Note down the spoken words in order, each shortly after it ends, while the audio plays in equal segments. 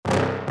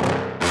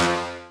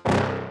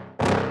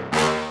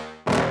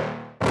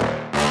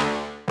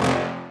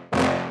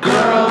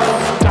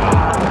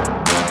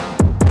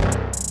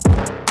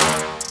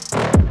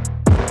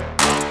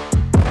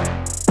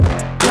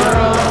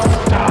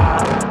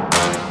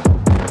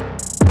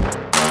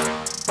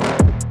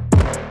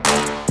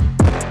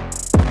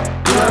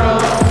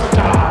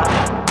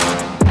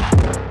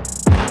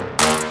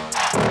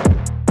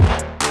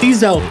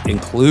Zeldon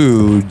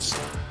includes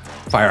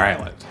Fire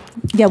Island.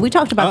 Yeah, we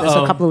talked about this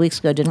a couple of weeks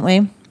ago, didn't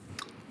we?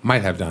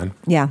 Might have done.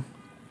 Yeah.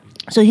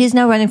 So he's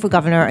now running for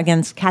governor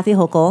against Kathy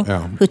Hochul,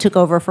 who took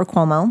over for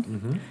Cuomo.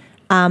 Mm-hmm.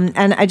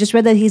 And I just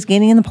read that he's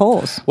gaining in the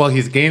polls. Well,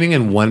 he's gaining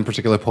in one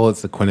particular poll.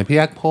 It's the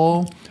Quinnipiac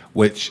poll,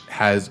 which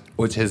has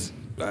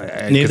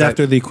named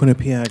after the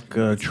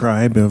Quinnipiac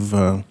tribe of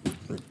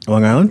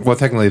Long Island. Well,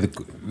 technically,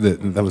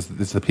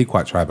 it's the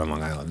Pequot tribe on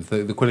Long Island.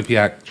 The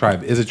Quinnipiac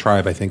tribe is a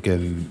tribe, I think,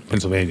 in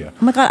Pennsylvania.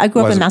 Oh my God, I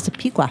grew up in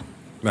Massapequa.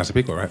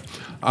 Massapequa, right?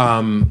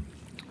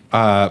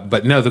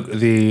 But no,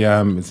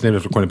 it's named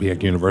after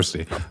Quinnipiac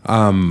University.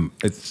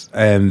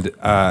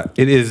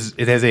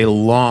 It has a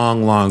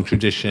long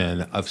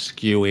tradition of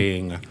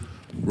skewing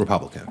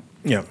Republican.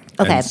 Yeah.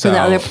 Okay, so the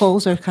other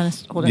polls are kind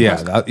of holding.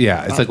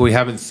 Yeah. It's like we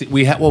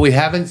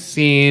haven't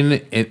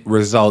seen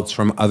results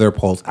from other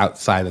polls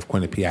outside of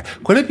Quinnipiac.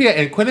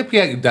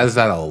 Quinnipiac does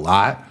that a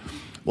lot.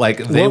 Like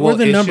they what were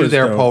the issue numbers,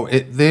 their though? poll.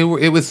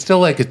 It was still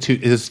like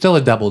it was still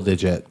a double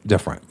digit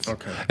difference.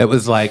 Okay. It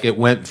was like it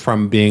went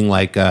from being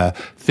like a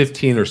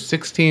 15 or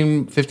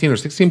 16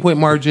 point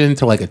margin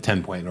to like a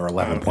 10 point or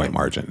 11 point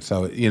margin.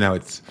 So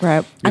it's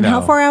right. And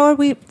how far out are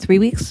we? 3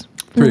 weeks.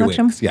 3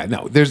 weeks. Yeah.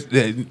 No. There's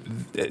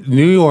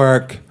New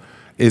York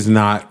is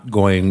not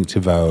going to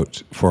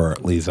vote for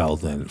Lee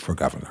Zeldon for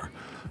governor.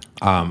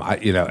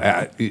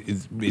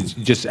 It's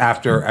just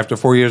after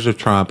 4 years of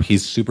Trump,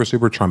 he's super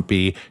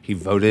Trumpy. He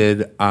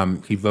voted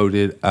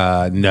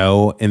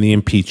no in the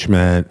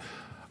impeachment.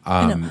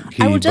 I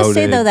will just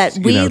say though that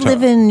we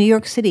live in New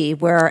York City,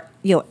 where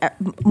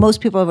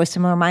most people have a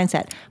similar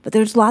mindset, but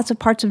there's lots of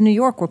parts of New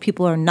York where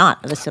people are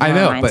not of a similar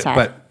mindset.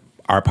 But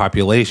our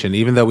population,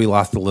 even though we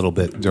lost a little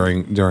bit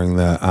during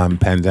the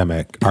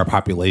pandemic, our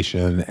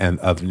population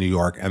of New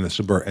York and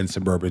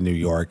suburban New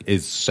York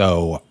is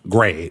so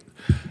great,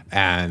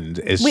 and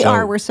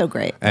we're so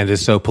great, and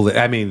is so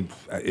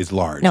is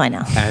large. No, I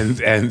know,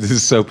 and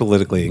is so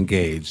politically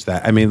engaged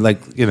that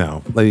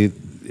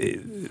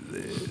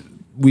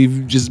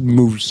we've just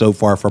moved so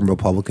far from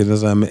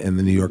republicanism in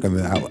the New York and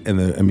in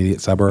the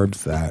immediate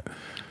suburbs that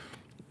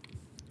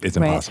it's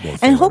impossible.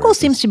 And Hochul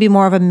seems to be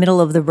more of a middle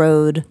of the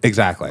road,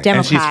 exactly,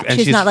 Democrat.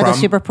 She's not like a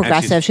super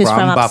progressive. She's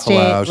from Buffalo,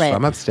 upstate. She's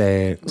from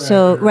upstate.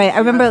 So I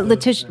remember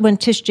when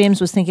Tish James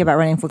was thinking about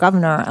running for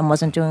governor and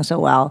wasn't doing so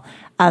well.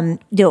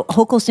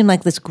 Hochul seemed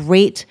like this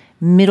great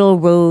middle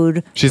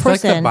road. She's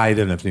person. like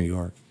the Biden of New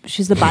York.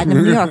 She's the Biden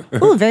of New York.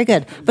 Ooh, very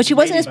good. But she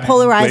wasn't as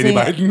polarizing.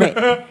 Right. She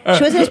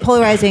wasn't as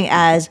polarizing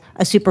as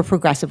a super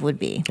progressive would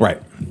be.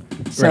 Right.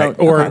 So,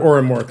 or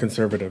a more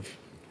conservative,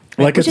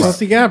 like a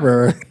Tulsi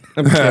Gabbard.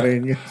 I'm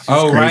kidding. She's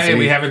crazy. Right.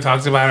 We haven't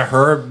talked about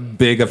her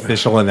big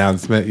official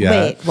announcement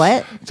yet. Wait,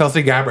 what?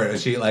 Tulsi Gabbard.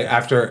 She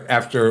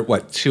after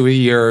what 2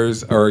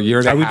 years or a year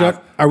and a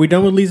half? Are we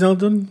done with Lee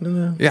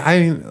Zeldon?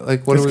 Yeah,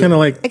 what? It's kind of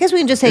like I guess we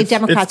can just say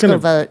Democrats go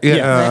vote.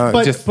 Yeah,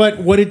 but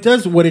what it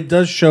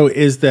does show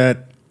is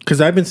that. Because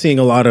I've been seeing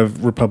a lot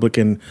of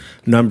Republican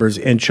numbers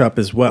inch up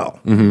as well.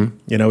 Mm-hmm.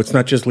 It's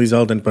not just Lee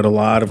Zeldon, but a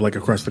lot of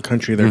across the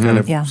country, they're kind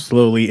of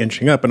slowly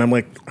inching up. And I'm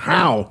like,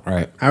 how?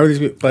 Right. How are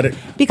these?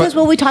 Because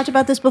we talked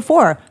about this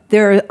before.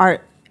 There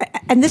are,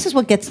 and this is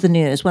what gets the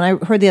news. When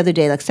I heard the other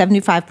day,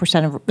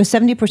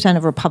 70%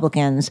 of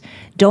Republicans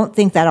don't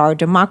think that our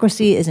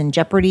democracy is in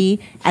jeopardy,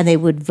 and they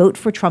would vote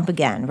for Trump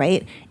again.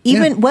 Right?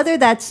 Even whether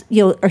that's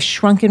a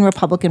shrunken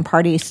Republican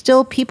Party,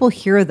 still people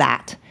hear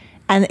that.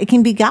 And it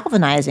can be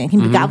galvanizing. It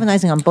can be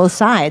galvanizing on both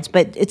sides,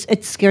 but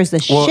it scares the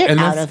shit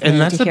out of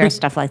me to hear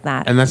stuff like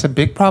that. And that's a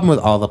big problem with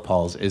all the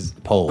polls is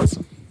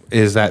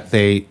that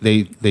they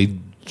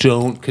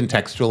don't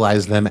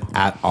contextualize them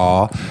at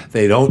all.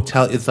 They don't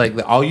tell. It's like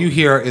all you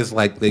hear is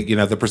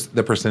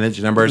the percentage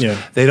numbers.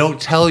 Yeah. They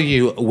don't tell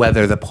you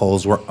whether the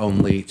polls were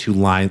only to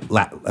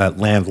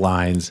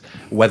landlines,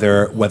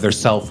 whether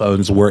cell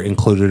phones were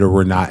included or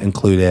were not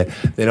included.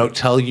 They don't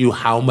tell you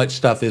how much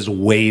stuff is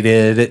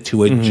weighted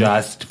to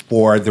adjust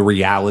for the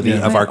reality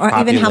of our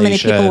population, even how many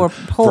people were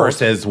polled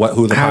versus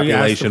who the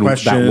population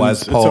that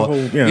was polled.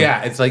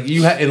 It's like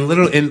you have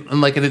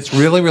and it's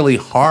really really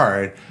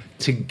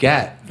to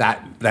get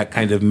that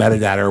kind of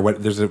metadata, or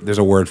what there's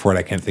a word for it,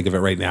 I can't think of it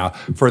right now,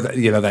 for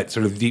that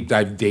sort of deep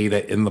dive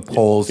data in the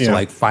polls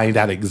to find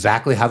out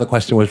exactly how the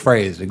question was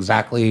phrased,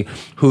 exactly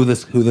who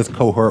this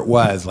cohort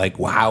was,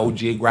 how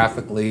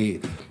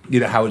geographically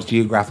how it's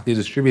geographically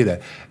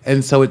distributed.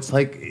 And so it's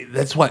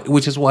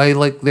which is why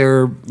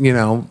they're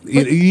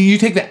you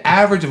take the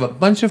average of a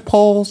bunch of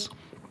polls,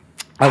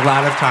 a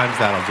lot of times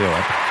that'll do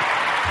it.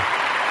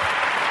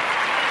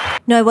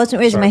 No, I wasn't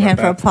raising my hand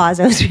for applause.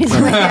 I was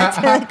raising my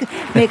hand to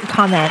make a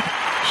comment.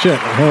 Shit,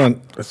 hold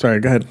on. Sorry,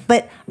 go ahead.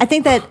 But I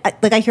think that,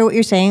 I hear what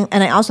you're saying,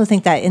 and I also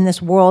think that in this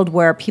world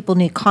where people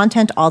need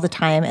content all the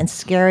time and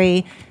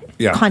scary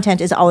content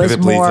is always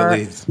more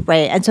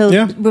right, and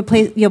so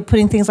replace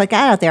putting things like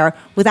that out there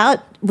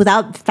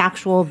without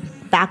factual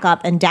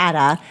backup and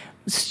data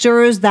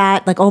stirs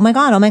that oh my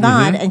god,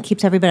 and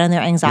keeps everybody on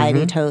their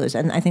anxiety toes.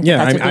 And I think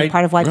that's a big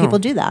part of why people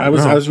do that. I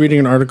was reading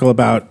an article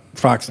about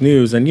Fox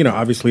News, and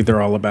obviously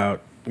they're all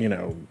about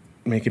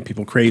making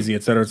people crazy,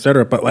 et cetera, et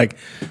cetera. But like,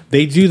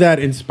 they do that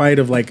in spite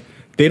of like,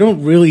 they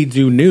don't really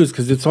do news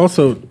because it's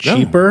also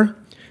cheaper.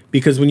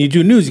 Because when you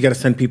do news, you got to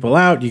send people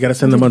out. You got to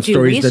send them on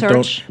stories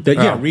research. that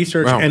don't.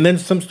 Research. Wow. And then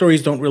some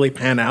stories don't really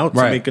pan out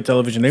to make good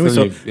television anyway.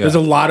 So there's a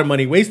lot of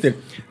money wasted.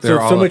 So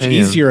it's so much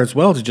easier as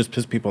well to just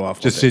piss people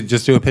off. Just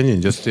do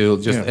opinion.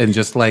 And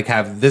just like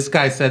have this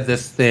guy said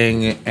this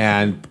thing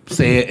and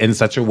say it in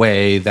such a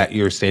way that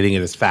you're stating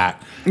it as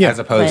fact, as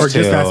opposed to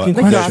just asking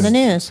like questions. on the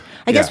news.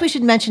 I guess we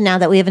should mention now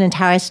that we have an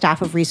entire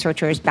staff of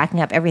researchers backing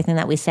up everything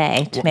that we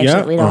say to make sure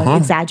that we don't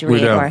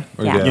exaggerate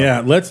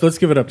Let's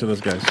give it up to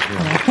those guys.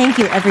 Thank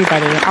you, everybody.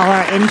 All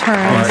our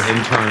interns,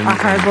 our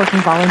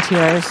hardworking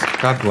volunteers.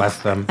 God bless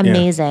them.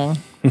 Amazing.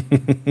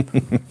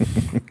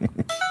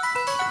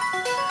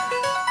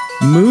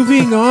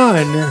 Moving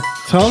on,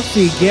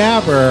 Tulsi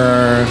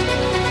Gabbard.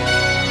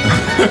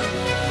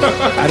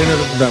 I didn't know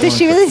this was that Does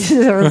she really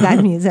deserve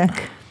that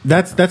music?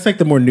 That's like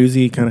the more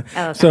newsy kind of.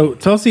 Oh, okay. So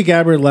Tulsi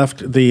Gabbard left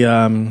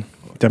the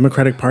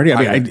Democratic Party.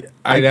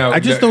 I know. I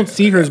just don't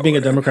see her as being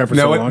a Democrat for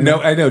so long. No,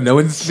 I know. No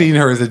one's seen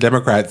her as a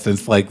Democrat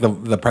since like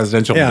the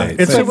presidential debate.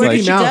 It's like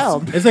Mickey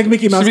Mouse. It's like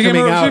Mickey Mouse coming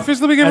out. She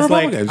officially became a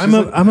Republican.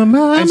 I'm a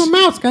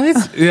mouse,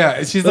 guys.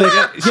 Yeah, she's like,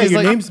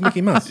 your name's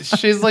Mickey Mouse.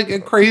 She's like a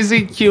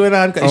crazy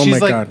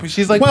QAnon.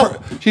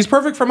 She's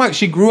perfect for Mike.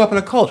 She grew up in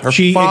a cult. Her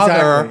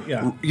father,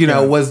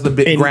 was the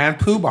big grand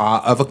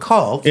poobah of a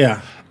cult.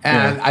 Yeah,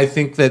 and I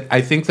think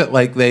that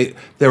like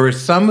there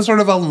was some sort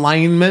of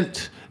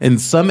alignment in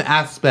some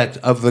aspect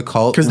of the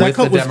cult, because that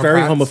cult was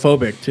very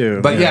homophobic too.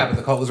 But but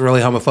the cult was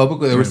really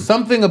homophobic. There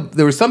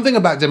was something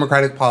about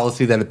Democratic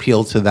policy that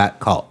appeed to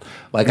that cult.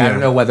 Like I don't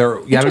know whether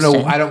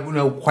I don't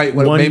know quite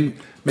what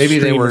maybe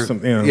they were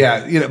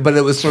but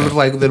it was sort of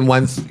like then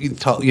once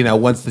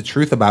the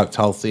truth about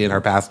Tulsi and her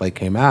past like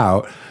came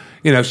out.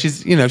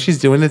 She's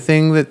doing the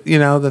thing that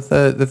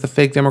that the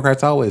fake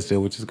Democrats always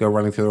do, which is go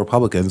running through the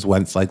Republicans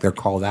once like they're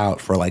called out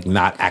for like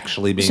not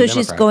actually being. So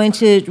Democrats. She's going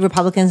to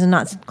Republicans and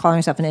not calling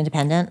herself an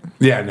independent.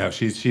 Yeah, no,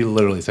 she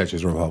literally said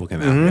she's a Republican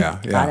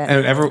now. Yeah.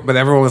 And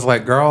everyone was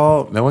like,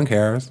 "Girl, no one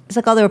cares." It's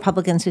like all the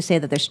Republicans who say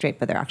that they're straight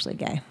but they're actually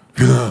gay.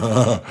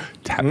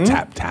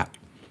 Tap tap.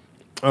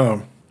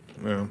 Oh,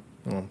 yeah.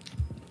 Oh.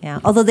 Yeah,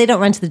 although they don't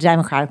run to the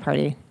Democratic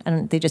Party,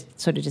 and they just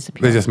sort of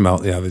disappear. They just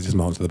melt. Yeah, they just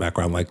melt into the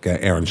background like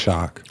Aaron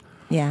Schock.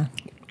 Yeah.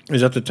 Is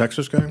that the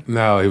Texas guy?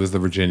 No, he was the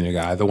Virginia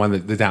guy, the one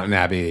that the Downton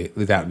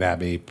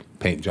Abbey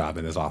paint job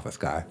in his office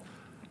guy.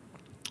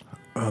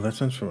 Oh, that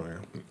sounds familiar.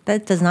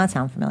 That does not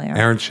sound familiar.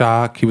 Aaron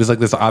Schock. He was like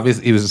this obvious.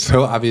 He was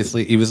so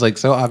obviously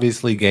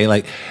gay.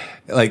 Like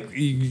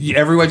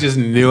everyone just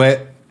knew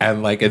it.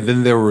 And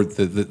then there were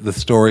the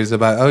stories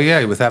about,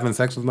 he was having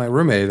sex with my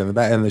roommate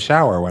in the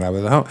shower when I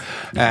was at home,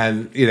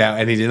 and he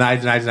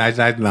denied.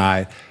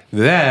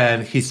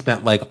 Then he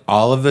spent like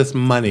all of this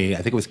money, I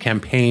think it was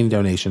campaign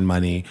donation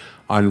money,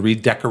 on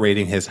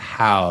redecorating his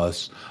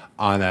house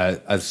on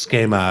a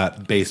schema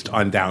based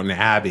on Downton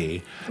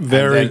Abbey.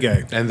 Very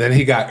gay. And then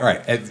he got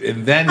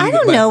and then I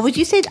don't know. Would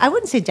you say? I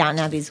wouldn't say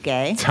Downton Abbey's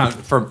gay.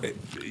 Downton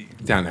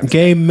Abbey.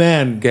 Gay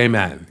men. Gay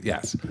men.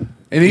 Yes.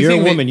 Anything You're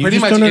a woman. You pretty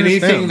just much don't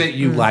anything understand. that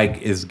you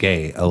like is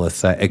gay,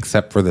 Alyssa,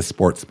 except for the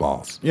sports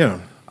balls. Yeah.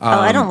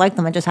 I don't like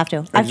them. I just have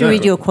to. I have to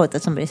read you a quote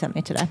that somebody sent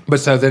me today. But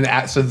so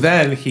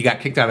then he got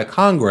kicked out of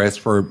Congress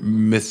for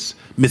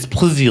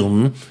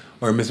misprision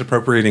or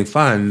misappropriating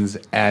funds,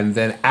 and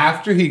then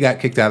after he got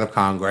kicked out of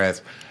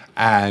Congress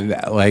and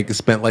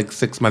spent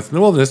 6 months in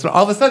the wilderness,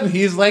 all of a sudden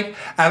he's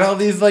at all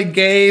these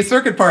gay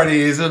circuit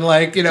parties and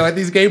at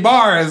these gay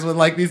bars with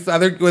and he's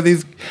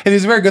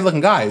a very good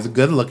looking guy. He's a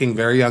good looking,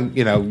 very young,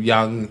 late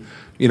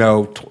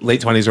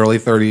 20s, early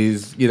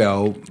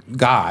 30s,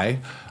 guy.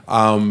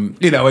 And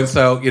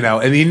so,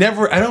 and he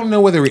never, I don't know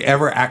whether he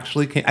ever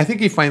actually came. I think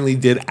he finally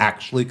did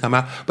actually come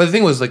out. But the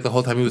thing was, the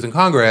whole time he was in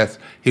Congress,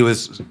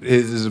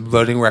 his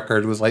voting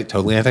record was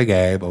totally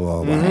anti-gay, blah,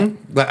 blah, blah. Mm-hmm.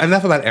 But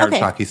enough about Aaron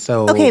Schock. He's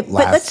so okay, but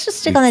let's just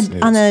stick on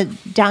the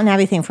Downton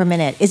Abbey thing for a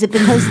minute. Is it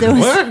because there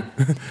was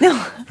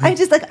no? I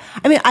just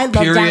I love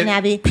Downton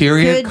Abbey.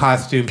 Period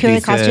costumes,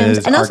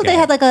 and also they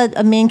had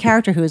a main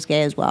character who was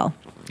gay as well.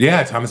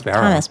 Yeah, Thomas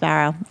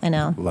Barrow. I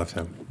know. Loved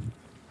him.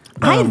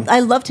 I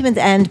loved him at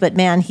the end, but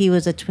man, he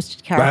was a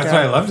twisted character. That's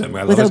why I loved him.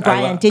 With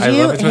O'Brien. Did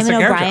you? Him and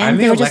O'Brien? I'm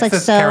the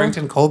Alexis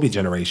Carrington Colby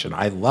generation.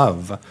 I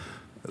love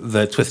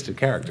the twisted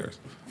characters.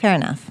 Fair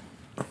enough.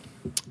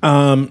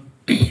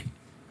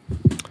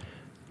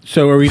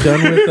 So are we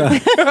done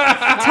with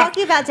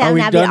talking about Downton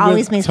Abbey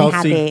always makes me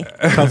happy.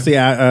 Tulsi,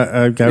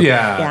 yeah.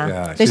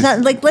 There's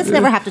not let's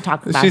never have to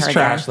talk about her. She's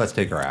trash. Let's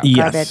take her out. Yes.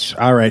 Garbage.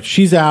 All right.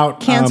 She's out.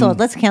 Canceled.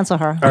 Let's cancel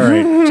her. All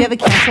right. Do you have a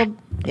canceled?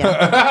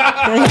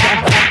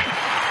 Yeah.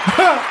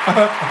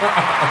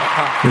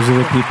 Those are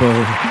the people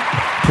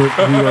who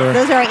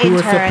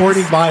are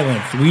supporting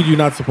violence. We do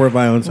not support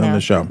violence on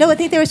the show. No, I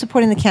think they were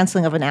supporting the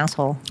canceling of an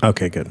asshole.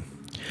 Okay, good.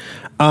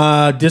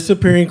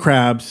 Disappearing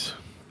crabs.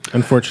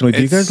 Unfortunately,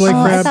 do you guys like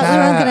crabs? I thought we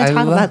weren't going to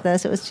talk about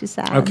this. It was too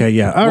sad. Okay,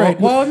 yeah. All right.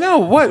 Well, no.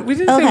 What? We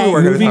didn't say we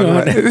were going to talk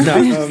about it.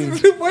 No.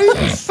 Why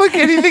is like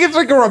anything? It's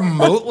like a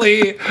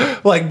remotely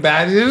like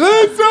bad.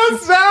 It's so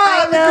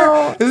sad. I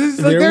know.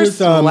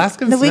 There's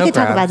Alaskan snow we can crabs.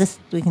 talk about this.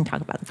 We can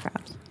talk about the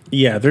crabs.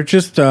 Yeah, they're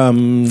just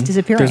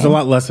disappearing. There's a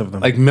lot less of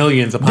them. Like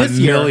millions upon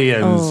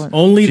millions.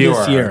 Only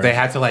this year. They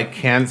had to like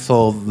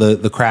cancel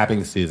the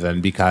crabbing season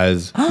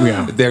because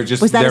they're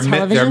just was that a they're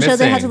television show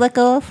they had to let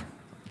go of?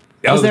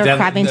 Was there a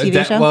crabbing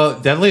TV show? Well,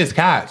 Deadliest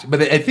Catch.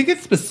 But I think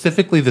it's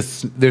specifically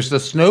there's the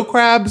snow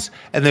crabs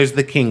and there's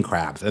the king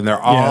crabs. And they're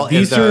all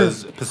in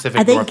those Pacific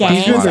Are they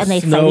Northwest gangs waters. and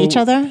they fight each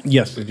other?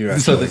 Yes, they do.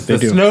 Actually. So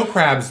the snow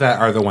crabs that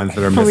are the ones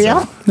that are For missing.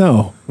 real?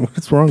 No.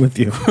 What's wrong with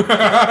you? So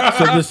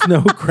the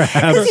snow crabs.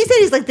 Because he said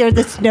he's like, they're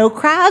the snow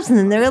crabs and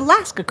then they're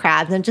Alaska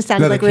crabs. And it just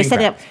sounded like we were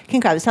setting up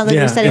king crabs. It sounds like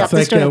we were setting up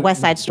the story of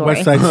West Side Story.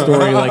 West Side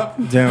Story,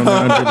 like down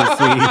under the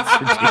sea.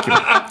 It's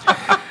ridiculous.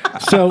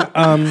 So,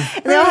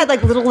 they all had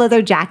like little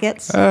leather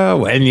jackets. Oh,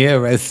 when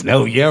you're a snow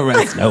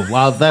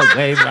all the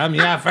way from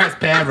your first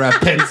pair of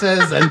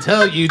pincers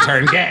until you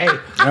turn gay.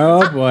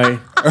 Oh boy.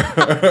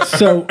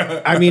 So,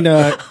 I mean,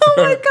 oh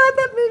my God,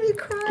 that made me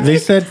cry. They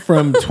said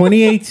from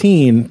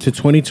 2018 to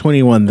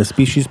 2021, the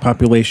species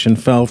population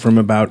fell from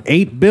about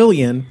 8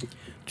 billion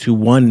to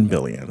 1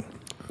 billion.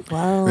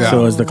 Whoa. Yeah.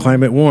 So as the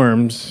climate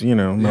warms,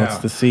 melts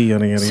the sea,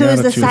 yada, yada, so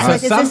yada. Is the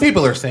some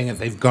people are saying that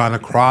they've gone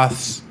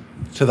across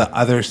to the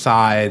other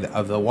side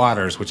of the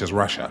waters, which is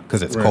Russia,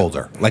 because it's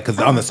colder, like 'cause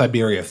on the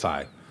Siberia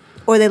side.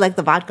 Or they like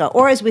the vodka.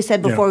 Or as we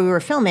said before we were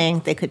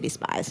filming, they could be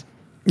spies.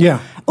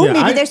 Yeah. Oh,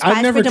 maybe they're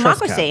spies for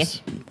democracy.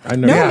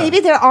 Maybe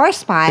there are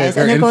spies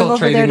they're and they're going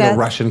over there to the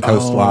Russian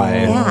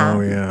coastline.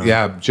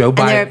 Yeah. Joe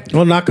Biden.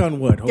 Well, knock on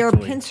wood. They're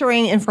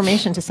pincering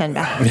information to send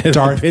back.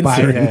 Darth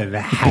Biden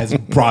has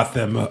brought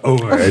them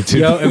over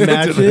to.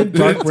 Imagine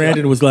Darth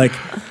Brandon was like,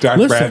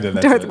 Darth Brandon.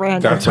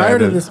 I'm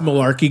tired of this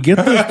malarkey. Get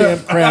those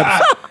damn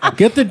crabs.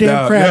 Get the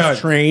damn crabs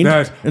trained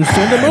and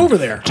send them over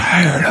there.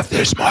 Tired of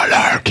this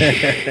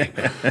malarkey.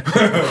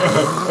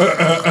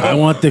 I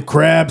want the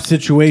crab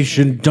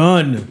situation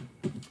done.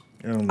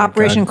 Oh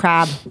Operation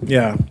Crab.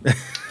 Yeah.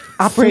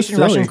 Operation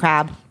Russian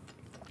Crab.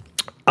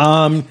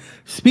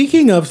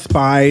 Speaking of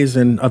spies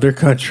and other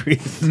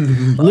countries,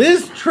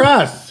 Liz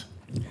Truss,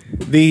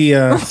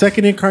 the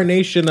second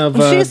incarnation of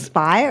was she a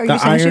spy? Are the you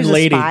saying Iron she's a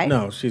Lady. spy?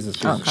 No, she's a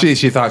spy. Okay.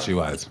 She thought she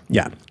was.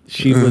 Yeah.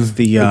 She was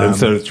the and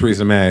so did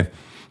Theresa May.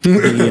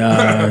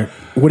 The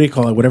what do you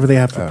call it? Whatever they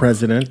have for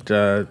president,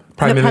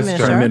 Prime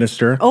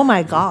Minister. Oh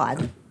my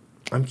God!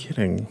 I'm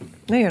kidding.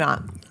 No, you're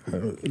not.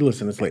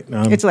 Listen, it's late.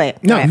 It's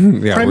late. No,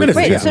 okay. Prime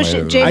Minister. Wait, so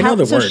I know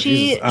the word.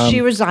 She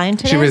resigned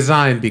today? She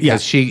resigned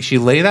because she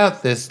laid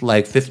out this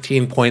like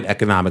 15-point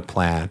economic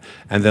plan,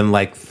 and then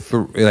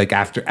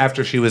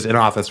after she was in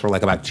office for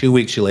like about 2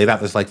 weeks, she laid out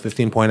this like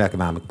 15-point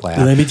economic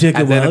plan. Let me take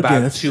and a then wild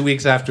about guess. 2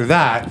 weeks after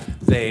that,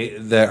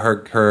 her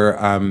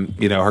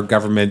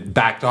government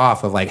backed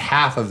off of like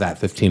half of that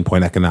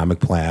 15-point economic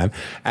plan,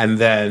 and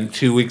then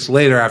 2 weeks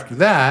later after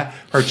that,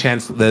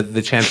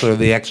 the chancellor of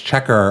the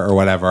Exchequer or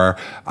whatever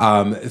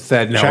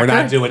said, no, we're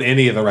not doing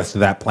any of the rest of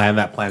that plan.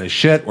 That plan is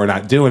shit. We're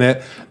not doing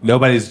it.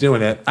 Nobody's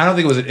doing it. I don't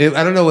think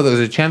I don't know whether it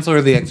was a chancellor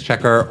of the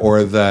Exchequer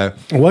or the...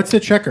 What's a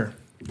checker?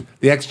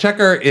 The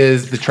Exchequer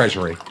is the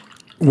Treasury.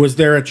 Was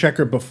there a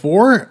checker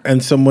before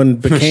and someone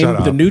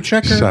became the new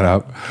checker? Shut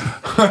up.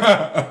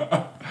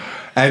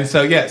 And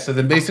so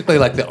then basically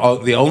like the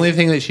only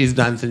thing that she's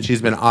done since she's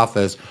been in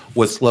office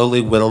was slowly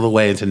whittled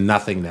away into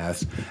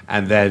nothingness,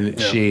 and then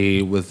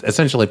she was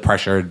essentially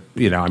pressured.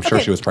 I'm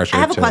sure she was pressured. I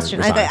have a question.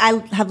 Resign.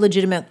 I have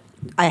legitimate.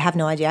 I have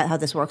no idea how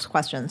this works.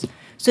 Questions.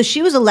 So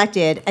she was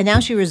elected, and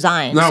now she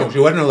resigned. No, she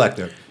wasn't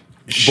elected.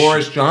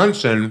 Boris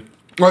Johnson.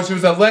 Well, she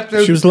was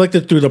elected. She was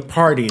elected through the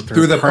party.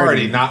 Through the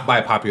party, not by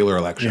popular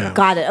election. Yeah.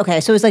 Got it. Okay,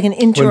 so it was like an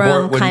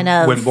interim kind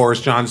of. When Boris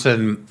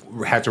Johnson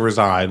had to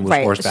resign,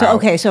 was forced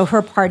out. So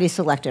her party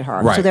selected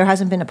her. Right. So there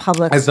hasn't been a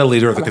public. As the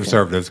leader of the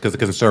Conservatives, because the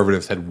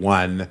Conservatives had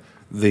won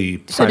the.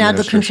 So now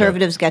the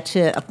Conservatives get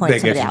to appoint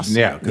somebody else.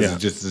 Yeah,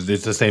 because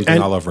it's the same thing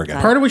all over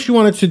again. Part of what she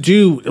wanted to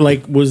do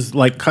was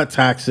cut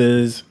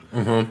taxes.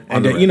 Mm-hmm.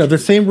 And the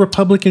same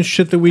Republican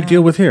shit that we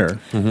deal with here.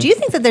 Mm-hmm. Do you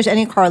think that there's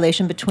any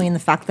correlation between the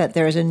fact that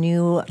there is a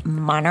new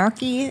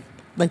monarchy,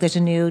 like there's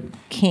a new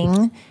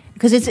king?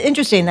 Because it's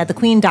interesting that the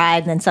Queen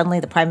died and then suddenly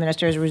the Prime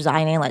Minister is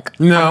resigning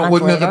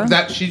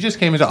she just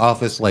came into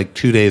office like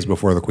 2 days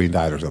before the Queen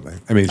died or something.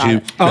 I mean,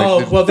 there was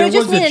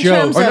a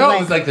joke. It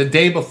was like the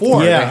day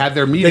before. Yeah. They had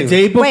their meeting. The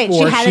day before, she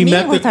had a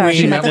meeting with her.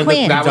 She met the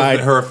Queen. That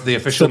was the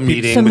official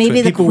meeting. So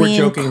maybe the people were Queen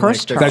joking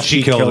cursed her. That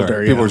she killed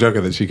her. People were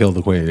joking that she killed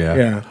the Queen.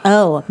 Yeah.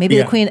 Oh, maybe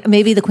the Queen.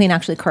 Maybe the Queen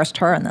actually cursed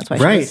her, and that's why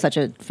she was such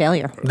a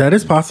failure. That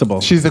is possible.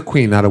 She's a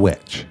queen, not a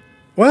witch.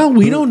 Well,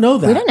 we don't know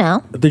that. We don't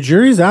know. The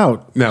jury's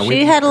out. No,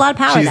 she had a lot of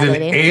power. She's an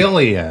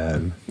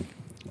alien.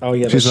 Oh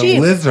yeah, she's a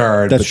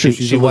lizard. That's true.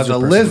 She was a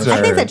lizard.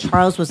 I think that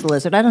Charles was the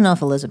lizard. I don't know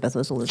if Elizabeth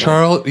was a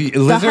lizard.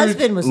 The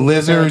husband was a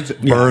lizards.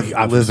 Birth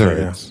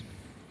lizards.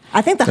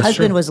 I think the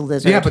husband was a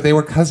lizard. Yeah, but they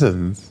were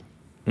cousins.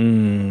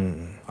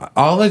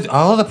 All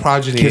of the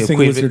progeny of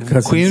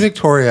Queen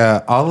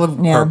Victoria, all of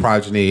her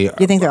progeny.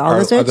 You think they're all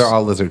lizards? They're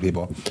all lizard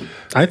people.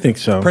 I think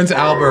so. Prince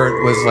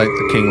Albert was like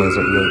the king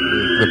lizard.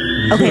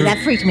 Okay, that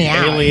freaked me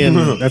out.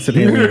 Alien. That's an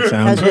alien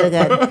sound. That was really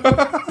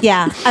good.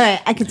 Yeah. All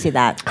right, I could see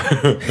that.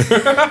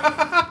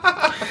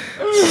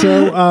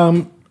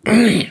 So,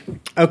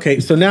 okay.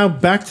 So now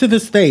back to the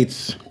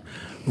States.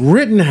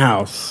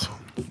 Rittenhouse,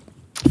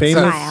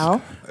 famous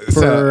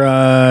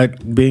for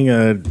being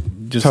a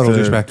total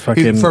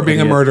douchebag, for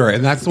being a murderer,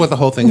 and that's what the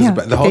whole thing is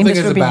about. The whole thing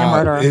is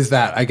about is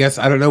that I guess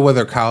I don't know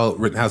whether Kyle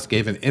Rittenhouse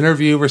gave an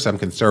interview for some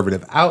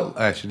conservative outlet.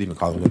 I should even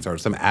call them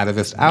conservative, some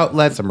activist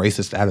outlet, some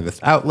racist activist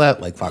outlet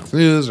like Fox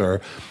News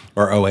or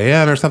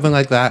OAN or something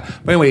like that.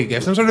 But anyway, he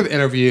gave some sort of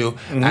interview,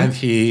 and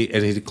he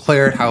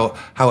declared how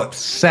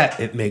upset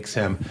it makes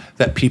him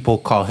that people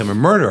call him a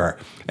murderer,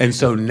 and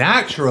so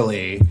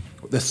naturally,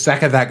 the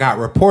second that got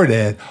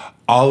reported,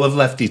 all of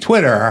lefty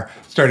Twitter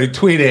started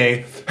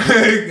tweeting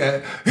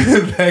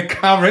that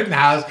Kyle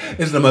Rittenhouse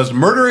is the most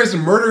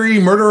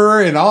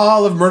murderer in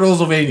all of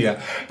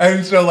Myrtlesylvania.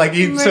 And so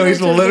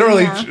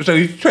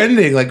he's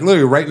trending like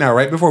literally right now,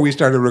 right before we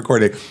started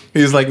recording.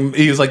 He's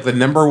like the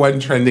number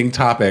one trending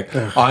topic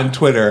on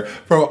Twitter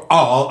from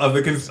all of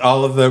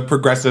the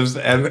progressives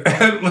and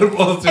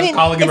liberals just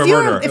calling him a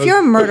murderer. If you're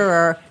a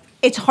murderer,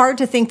 it's hard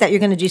to think that you're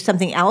going to do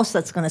something else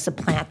that's going to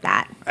supplant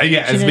that.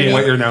 As being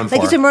what you're known for.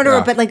 Like he's a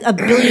murderer, but like $1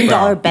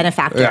 billion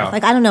benefactor. Yeah.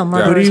 Like, I don't know,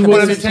 murderers.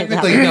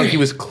 Technically, no, he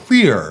was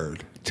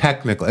cleared.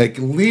 Technically, like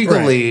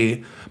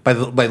legally, by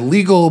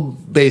legal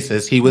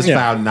basis, he was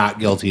found not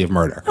guilty of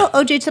murder. Oh,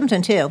 O.J.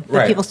 Simpson too.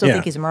 But people still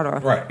think he's a murderer.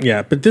 Right.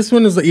 Yeah, but this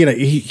one is,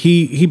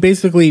 he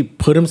basically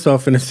put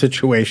himself in a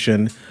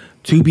situation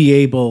to be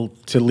able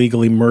to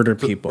legally murder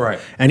people.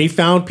 Right. And he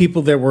found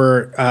people that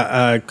were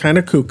kind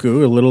of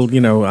cuckoo, a little,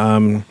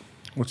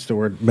 what's the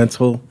word?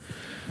 Mental.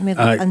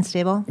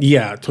 Unstable?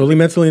 Yeah, totally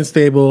mentally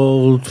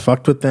unstable,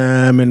 fucked with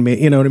them, and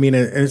you know what I mean?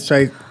 And it's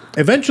like,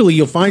 eventually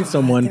you'll find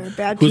someone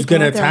who's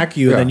going to attack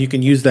you, and then you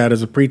can use that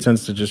as a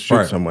pretense to just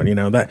shoot someone.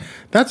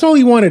 That's all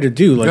he wanted to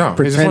do,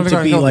 pretend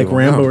to be like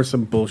Rambo or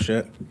some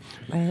bullshit.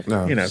 Right.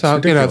 No.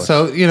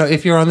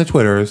 If you're on the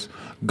Twitters,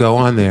 go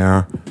on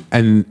there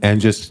and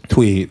just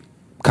tweet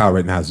Kyle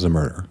Rittenhouse is a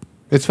murderer.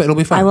 It'll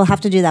be fun. I will have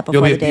to do that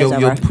before the day is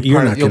over. I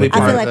feel like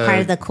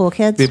part of the cool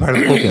kids. Be part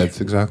of the cool kids,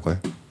 exactly.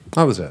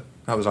 That was it.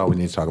 That was all we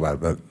need to talk about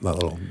that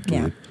little dude.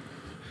 Yeah.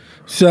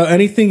 So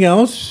anything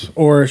else,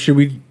 or should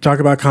we talk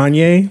about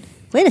Kanye?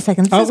 Wait a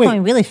second. This is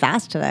going really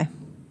fast today.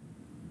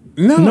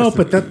 No,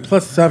 but that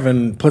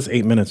plus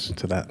 8 minutes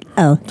to that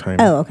time.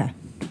 Oh, okay.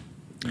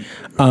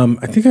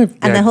 I think I've...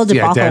 And the whole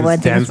debacle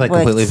Dan's like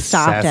completely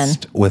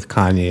obsessed with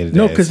Kanye today.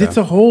 No, because it's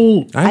a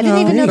whole... I didn't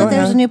even know that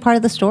there was a new part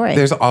of the story.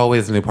 There's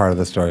always a new part of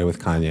the story with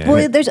Kanye.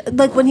 Well, there's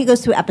like when he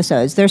goes through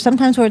episodes, there's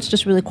sometimes where it's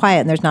just really quiet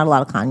and there's not a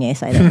lot of Kanye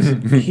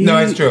sightings. No,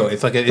 it's true.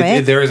 It's like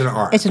there is an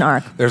arc. It's an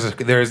arc. There's a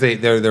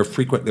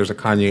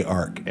Kanye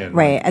arc.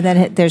 Right, and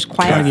then there's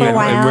quiet for a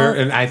while.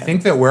 And I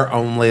think that we're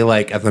only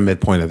like at the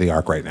midpoint of the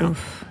arc right now.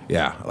 Oof.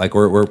 Yeah, like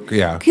we're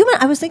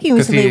I was thinking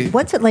recently,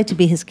 what's it like to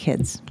be his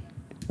kids?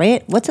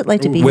 Right? What's it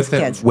like to be his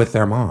kids? With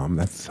their mom.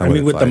 That's how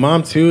with the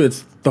mom too.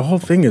 It's the whole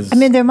thing is.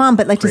 Their mom,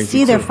 but like to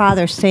see their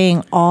father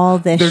saying all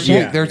this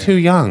shit. They're too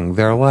young.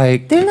 They're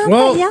like they're not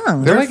that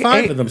young. There are like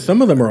 5 of them.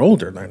 Some of them are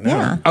older than now.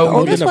 Yeah. The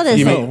oldest one is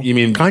you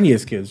mean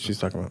Kanye's kids? She's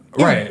talking about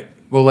right.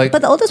 Well,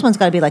 but the oldest one's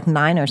got to be like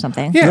 9 or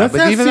something. Yeah, let's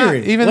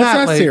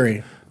ask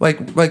Siri. Like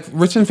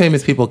rich and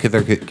famous people keep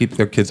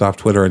their kids off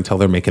Twitter until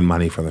they're making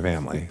money for the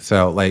family.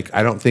 So like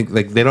I don't think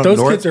like they don't.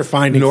 Those kids are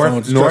finding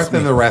phones. North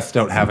and the rest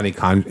don't have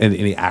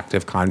any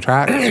active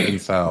contracts,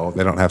 and so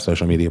they don't have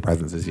social media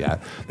presences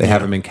yet. They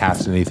haven't been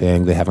cast in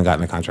anything. They haven't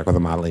gotten a contract with a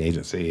modeling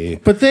agency.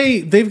 But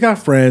they've got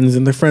friends,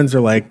 and their friends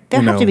are like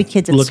there have to be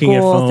kids at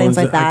school, things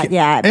like that.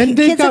 Yeah, and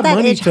they've got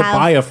money to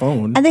buy a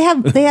phone, and they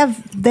have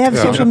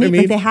social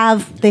media. They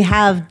have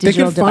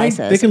digital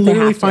devices. They can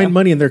literally find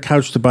money in their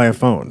couch to buy a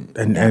phone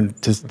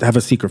and to have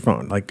a secret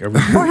phone, like or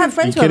have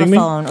friends who have a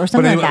phone or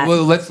something like that.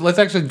 Well, let's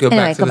actually go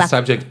back to the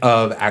subject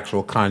of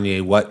actual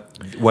Kanye. What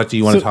do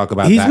you want to talk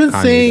about? He's been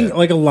saying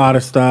like a lot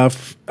of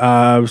stuff.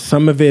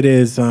 Some of it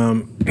is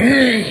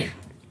throat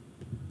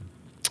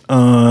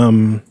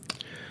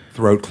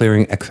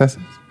clearing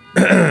excesses.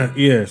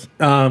 Yes,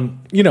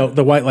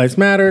 the White Lives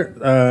Matter.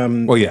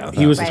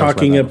 He was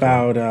talking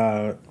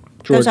about.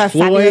 George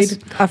Floyd.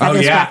 That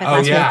was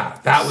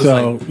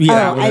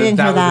I didn't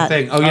hear that. The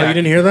thing. You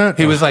didn't hear that?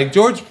 He was like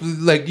George.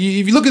 Like if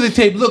you look at the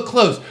tape, look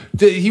close.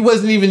 He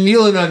wasn't even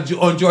kneeling on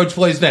George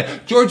Floyd's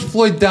neck. George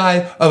Floyd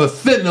died of a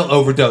fentanyl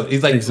overdose.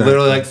 He's like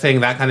literally like saying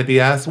that kind of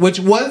BS,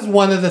 which was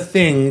one of the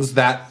things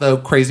that the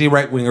crazy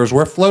right wingers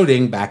were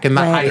floating back in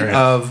the height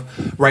of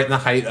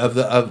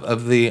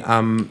the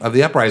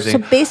uprising. So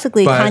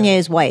basically, Kanye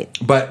is white,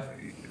 but.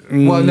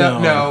 Well,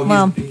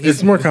 no.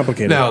 It's more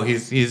complicated. No,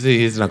 he's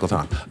an Uncle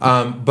Tom.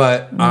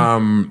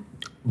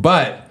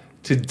 But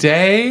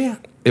today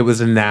it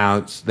was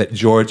announced that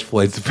George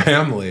Floyd's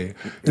family.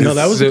 No,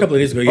 that was a couple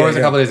of days ago. Yeah, or it was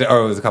a couple of days. Or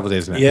it was a couple of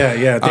days now.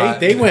 Yeah.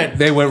 They went.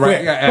 They went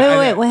right.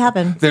 Wait. What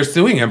happened? They're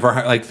suing him for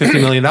like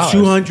 $50 million.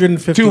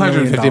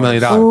 $250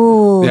 million.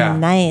 Oh,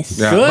 nice.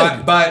 Yeah.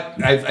 Good.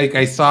 But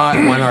I saw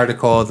in one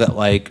article that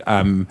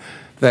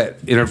that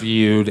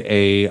interviewed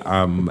a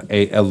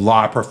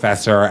law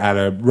professor at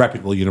a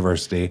reputable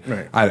university.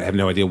 Right. I have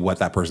no idea what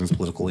that person's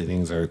political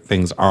leanings or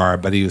things are,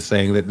 but he was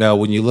saying that no,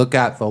 when you look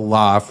at the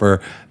law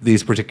for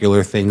these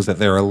particular things that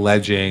they're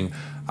alleging,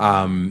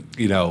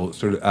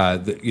 it's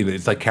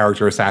like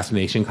character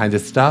assassination kind of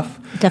stuff.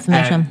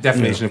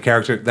 Defamation of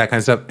character, that kind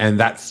of stuff.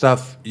 And that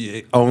stuff,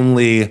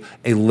 only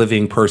a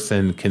living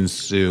person can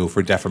sue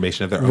for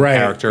defamation of their own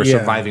character. Yeah.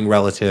 Surviving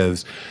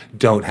relatives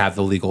don't have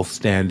the legal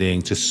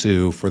standing to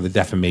sue for the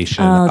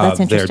defamation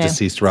of their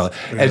deceased relative.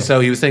 Yeah. And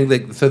so he was saying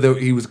that,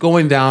 he was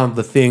going down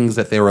the things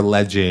that they were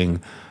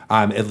alleging,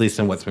 at least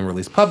in what's been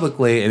released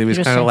publicly. And he was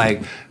kind of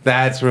like,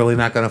 that's really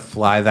not going to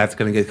fly. That's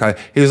going to get caught.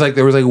 He was like,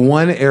 there was like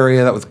one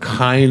area that was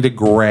kind of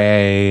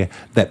gray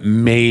that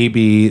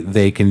maybe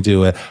they can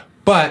do it.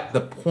 But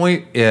the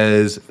point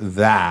is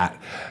that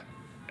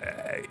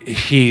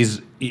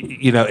he's,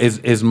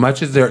 as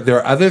much as there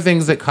are other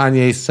things that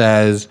Kanye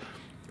says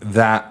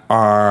that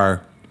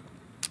are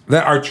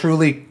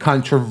truly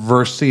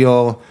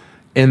controversial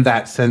in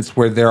that sense,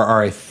 where there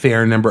are a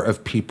fair number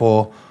of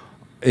people,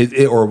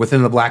 or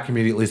within the black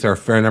community, at least, there are a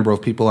fair number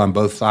of people on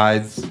both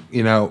sides,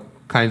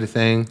 kind of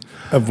thing.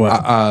 Of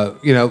what?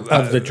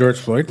 Of the George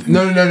Floyd thing?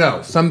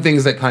 No. Some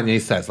things that Kanye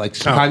says.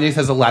 Kanye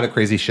says a lot of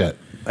crazy shit.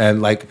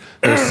 And,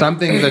 there's some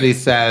things that he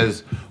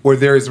says where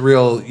there's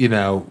real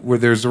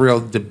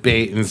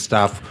debate and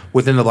stuff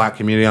within the black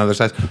community on the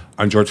other side.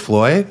 On George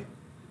Floyd,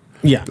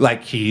 yeah.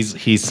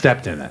 He's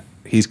stepped in it.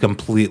 He's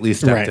completely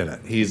stepped in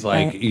it. He's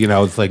like,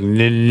 it's like,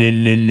 nah.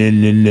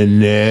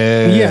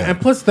 Yeah, and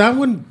plus that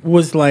one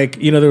was like,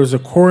 there was a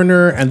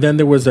coroner, and then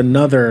there was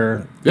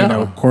another,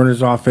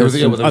 coroner's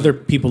office, and other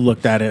people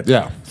looked at it.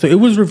 Yeah. So it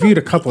was reviewed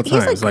a couple of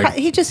times.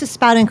 He just is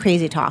spouting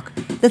crazy talk.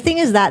 The thing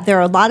is that there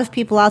are a lot of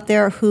people out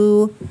there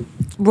who,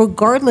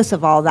 regardless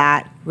of all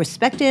that,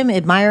 respect him,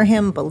 admire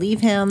him,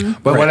 believe him.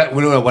 But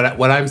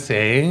what I'm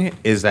saying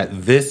is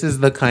that this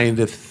is the kind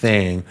of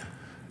thing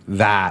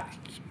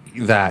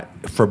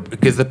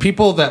because the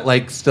people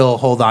that still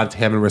hold on to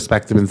him and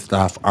respect him and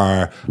stuff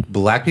are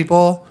black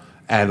people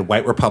and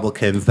white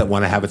Republicans that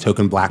want to have a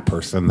token black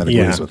person that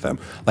agrees with them.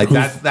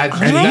 That's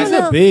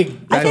a big.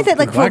 I think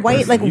that for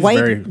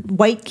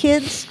white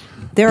kids,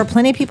 there are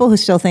plenty of people who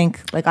still think,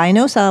 I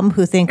know some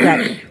who think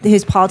that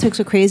his politics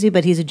are crazy,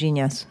 but he's a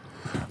genius.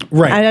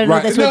 Right. I don't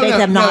know. That's what makes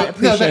them not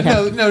appreciate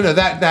him.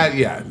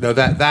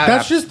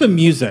 That's just the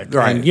music.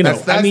 Right. And, you're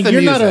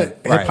not a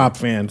hip hop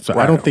fan, so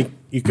I don't think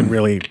you can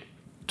really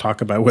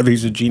talk about whether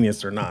he's a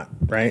genius or not,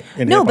 right?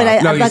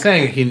 He's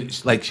saying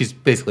she's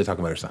basically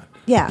talking about her son.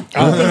 Yeah, he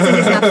thinks that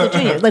he's an absolute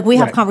genius. We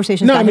have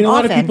conversations. No, a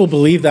lot of people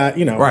believe that.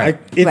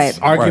 It's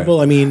arguable.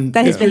 Right.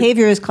 That his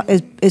behavior is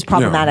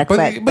problematic,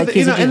 but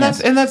he's a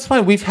genius. and that's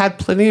fine. We've had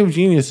plenty of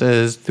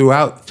geniuses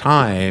throughout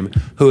time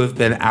who have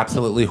been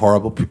absolutely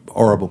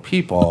horrible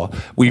people.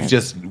 We've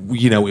just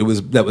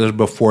that was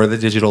before the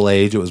digital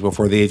age. It was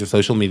before the age of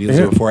social media.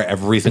 It was before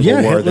every single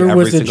word. Hitler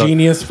was a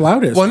genius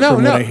flautist. Well, no.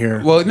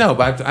 Well, no,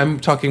 but I'm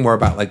talking more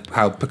about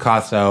how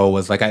Picasso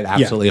was an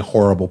absolutely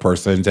horrible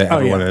person to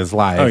everyone in his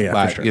life. Oh, yeah,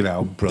 but for sure.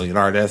 Brilliant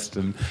artist,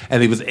 and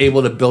he was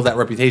able to build that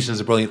reputation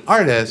as a brilliant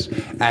artist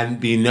and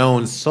be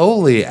known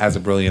solely as a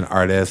brilliant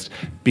artist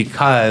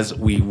because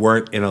we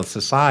weren't in a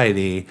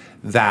society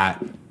that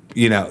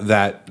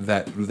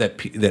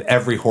that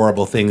every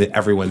horrible thing that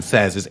everyone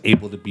says is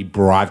able to be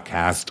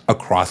broadcast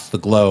across the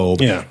globe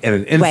in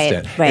an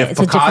instant. Right. If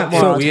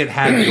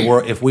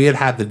we had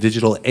had the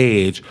digital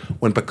age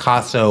when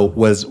Picasso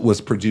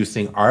was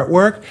producing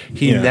artwork,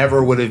 he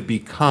never would have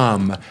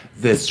become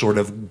this sort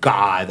of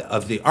god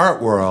of the art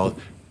world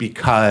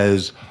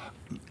because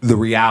the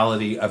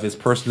reality of his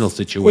personal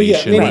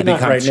situation would have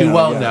become too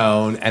well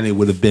known, and he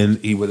would have,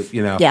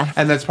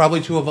 and that's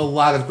probably true of a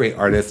lot of great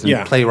artists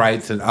and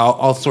playwrights and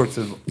all sorts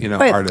of,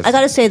 artists. I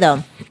gotta say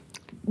though,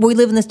 we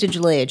live in this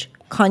digital age.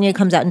 Kanye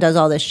comes out and does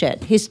all this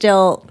shit. He's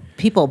still,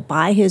 people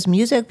buy his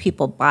music,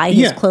 people buy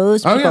his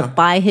clothes, people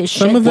buy his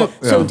shit.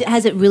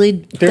 Has it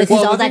really, has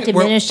all that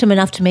diminished him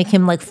enough to make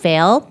him like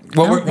fail?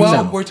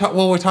 We're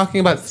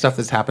talking about stuff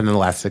that's happened in the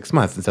last 6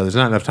 months, and so there's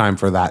not enough time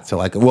for that to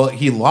like. Well,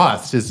 he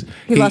lost his.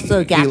 He lost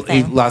the Gap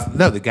thing. He lost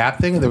the Gap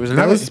thing. There was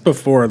another. That was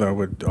before though,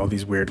 with all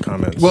these weird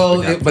comments.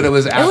 Well, but it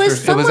was after.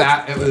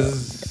 It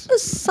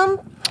was some.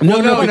 No.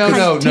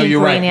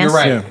 You're right.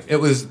 Yeah. It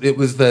was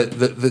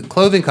the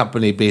clothing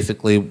company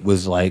basically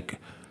was like.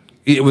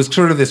 It was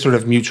sort of this sort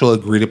of mutual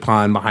agreed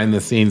upon behind the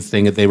sceence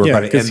thing that they were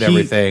going to end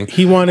everything.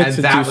 He wanted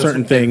to do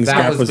certain things.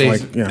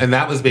 And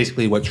that was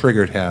basically what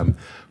triggered him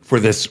for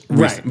this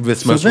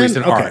most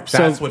recent arc.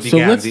 That's what began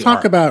the arc. Let's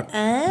talk about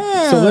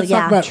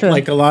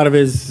like a lot of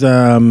his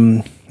I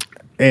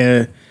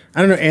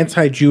don't know,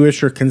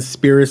 anti-Jewish or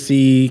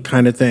conspiracy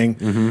kind of thing.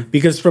 Mm-hmm.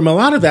 Because from a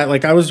lot of that,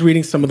 like I was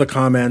reading some of the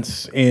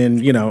comments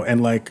and,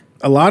 and like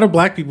a lot of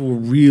black people were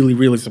really,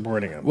 really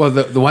supporting him. Well,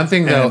 the one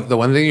thing the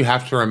one thing you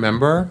have to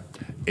remember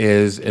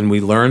is, and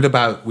we learned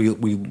about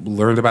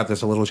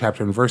this a little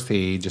chapter in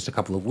Versi just a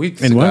couple of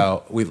weeks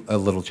ago. A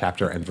little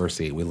chapter in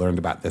Versi. We learned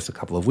about this a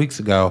couple of weeks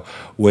ago,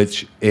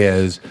 which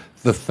is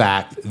the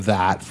fact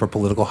that for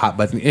political hot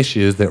button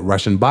issues, that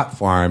Russian bot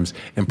farms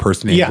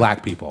impersonate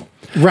black people.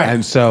 Right.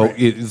 And so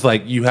it's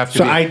like you have to.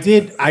 So I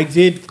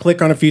did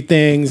click on a few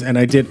things, and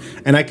I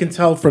can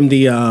tell from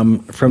the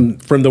from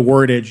the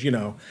wordage, you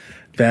know,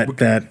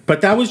 that. But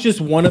that was just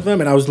one of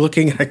them, and I was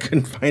looking and I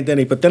couldn't find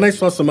any. But then I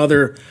saw some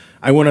other.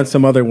 I went on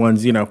some other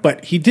ones, you know.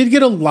 But he did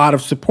get a lot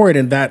of support,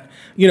 and that,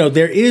 you know,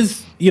 there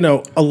is, you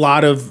know, a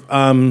lot of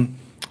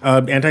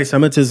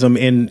anti-Semitism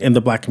in the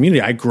black community.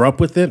 I grew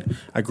up with it.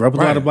 I grew up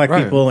with a lot of black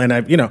people, and I,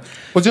 you know,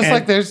 well, just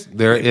like there's a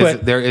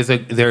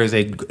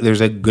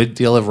good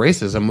deal of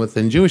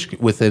racism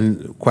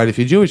within quite a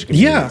few Jewish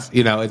communities. Yeah,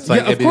 you know, it's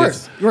like, of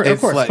course,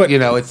 like, but you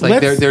know, it's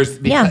like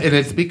and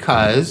it's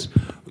because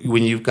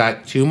when you've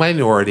got two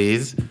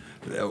minorities.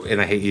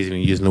 And I hate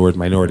using the word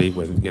minority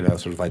when, you know,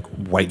 sort of like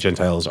white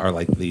Gentiles are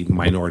like the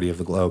minority of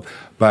the globe.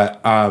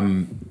 But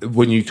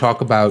when you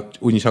talk about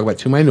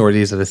two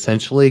minorities that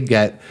essentially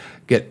get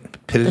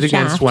pitted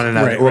against one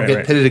another,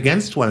 pitted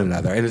against one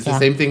another, and it's the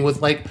same thing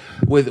with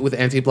with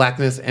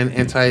anti-blackness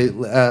and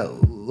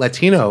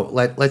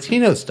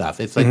Latino stuff.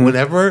 It's like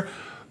whenever,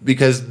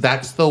 because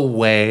that's the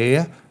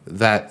way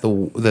that the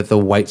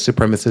white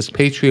supremacist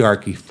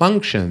patriarchy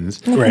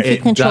functions.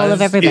 It control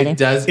of everybody.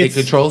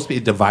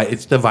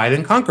 It's divide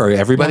and conquer.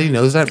 Everybody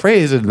knows that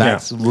phrase, and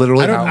that's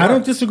literally how it works. I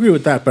don't disagree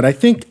with that, but I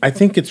think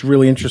it's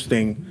really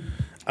interesting,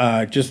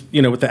 just,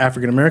 you know, with the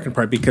African American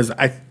part, because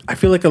I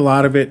feel like a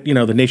lot of it, you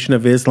know, the Nation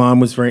of Islam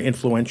was very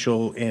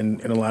influential in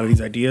a lot of these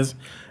ideas,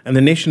 and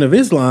the Nation of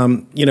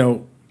Islam, you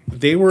know,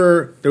 there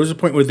was a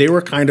point where they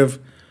were kind of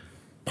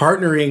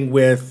partnering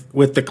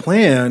with the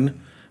Klan,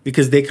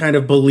 because they kind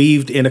of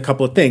believed in a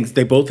couple of things.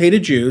 They both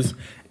hated Jews,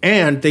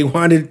 and they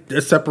wanted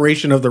a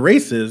separation of the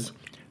races.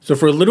 So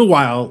for a little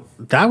while,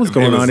 that was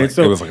going on. It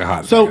was like a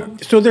hot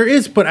second. So there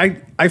is, but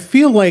I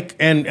feel like,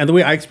 and the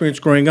way I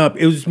experienced growing up,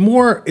 it was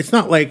more, it's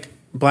not like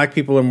black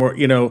people are more,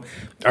 you know,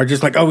 are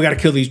just like, oh, we got to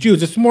kill these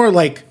Jews. It's more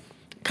like,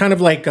 kind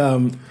of like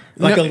a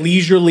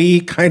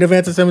leisurely kind of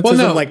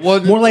anti-Semitism,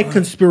 more like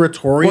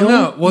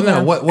conspiratorial. What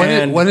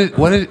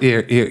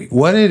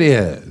it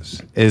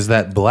is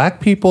that black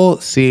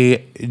people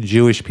see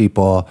Jewish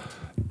people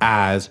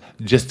as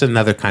just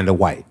another kind of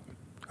white,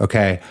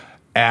 okay,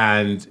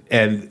 and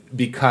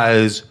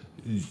because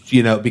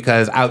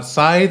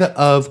outside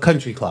of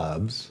country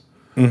clubs.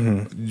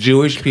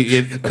 Jewish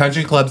people,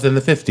 country clubs in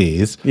the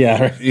 50s,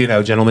 you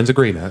know, gentlemen's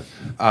agreement.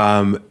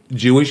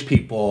 Jewish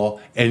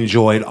people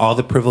enjoyed all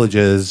the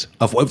privileges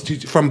of,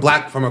 from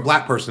a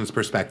black person's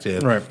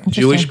perspective. Right.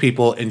 Jewish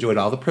people enjoyed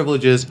all the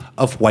privileges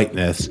of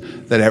whiteness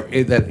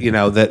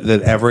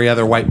that every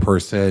other white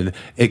person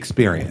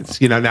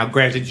experienced. You know, now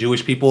granted,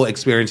 Jewish people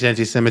experienced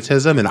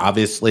anti-Semitism, and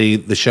obviously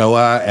the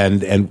Shoah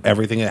and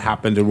everything that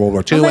happened in World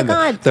War II,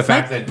 the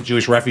fact that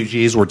Jewish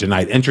refugees were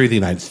denied entry to the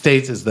United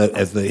States as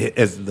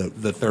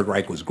the Third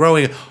Reich was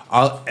growing,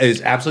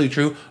 is absolutely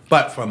true.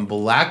 But from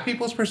black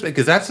people's perspective,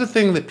 because that's the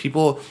thing that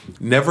people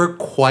never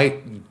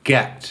quite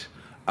get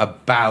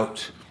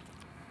about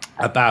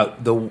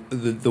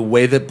the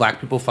way that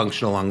black people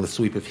function along the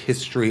sweep of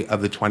history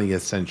of the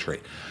 20th century.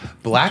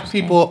 Black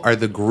people are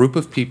the group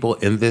of people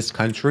in this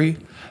country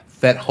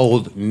that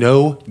hold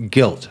no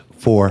guilt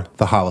for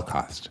the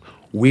Holocaust.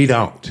 We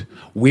don't.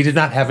 We did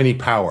not have any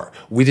power.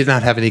 We did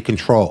not have any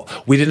control.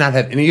 We did not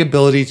have any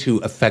ability to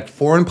affect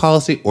foreign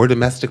policy or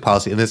domestic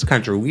policy in this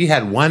country. We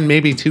had one,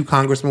 maybe two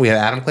congressmen. We had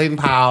Adam Clayton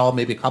Powell,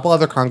 maybe a couple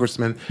other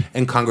congressmen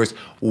in Congress.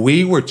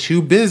 We were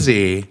too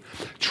busy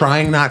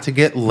trying not to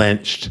get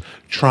lynched,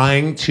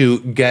 trying to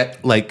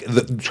get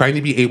trying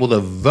to be able to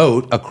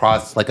vote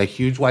across like a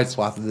huge wide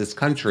swath of this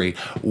country.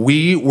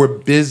 We were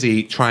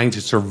busy trying to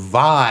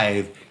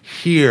survive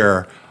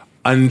here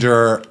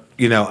under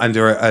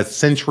a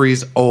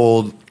centuries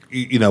old,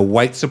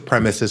 white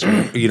supremacist,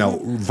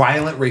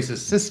 violent racist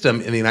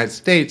system in the United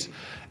States.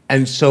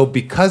 And so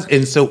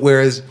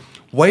whereas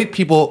white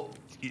people,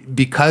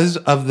 because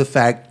of the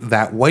fact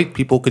that white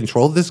people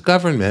controlled this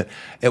government,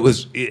 it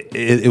was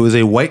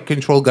a white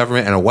controlled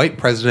government and a white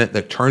president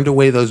that turned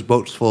away those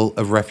boats full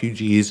of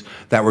refugees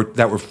that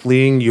were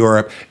fleeing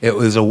Europe. It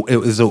was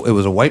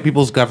a white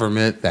people's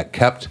government that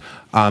kept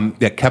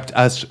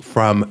us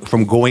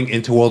from going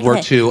into World War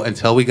II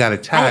until we got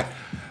attacked.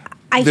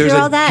 There's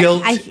hear all that.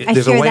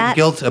 There's a white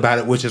guilt about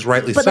it, which is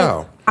rightly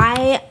so.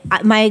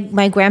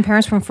 My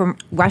grandparents from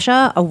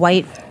Russia, a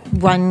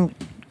white-run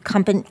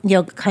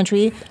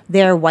country.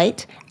 They're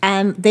white,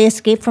 and they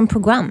escaped from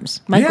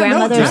pogroms. My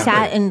grandmother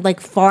sat in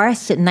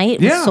forests at night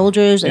with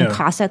soldiers and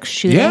Cossacks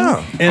shooting,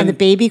 and the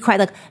baby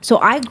cried. So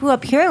I grew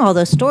up hearing all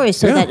those stories.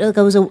 So that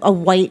it was a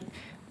white,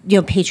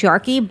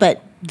 patriarchy,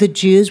 but the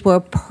Jews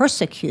were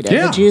persecuted.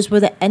 The Jews were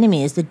the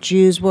enemies. The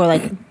Jews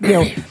were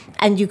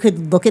and you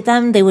could look at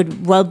them. They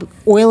would rub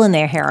oil in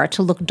their hair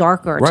to look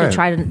darker, to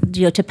try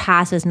to to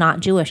pass as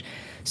not Jewish.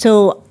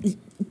 So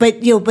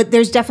but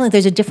there's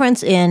a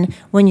difference in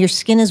when your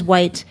skin is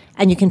white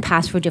and you can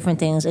pass for different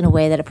things in a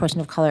way that a person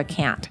of color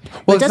can't.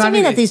 Well, it doesn't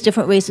mean that these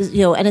different races,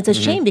 and it's a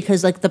shame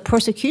because like the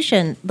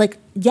persecution, like,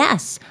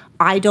 yes,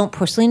 I don't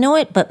personally know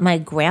it, but my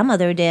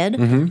grandmother did.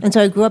 And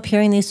so I grew up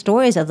hearing these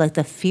stories of like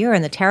the fear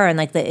and the terror and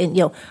like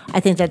I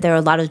think that there are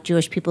a lot of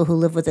Jewish people who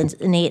live with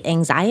innate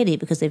anxiety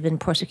because they've been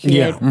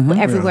persecuted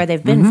everywhere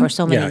they've been for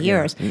so many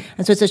years.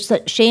 And so it's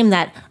a shame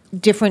that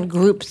different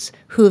groups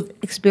who've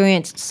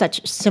experienced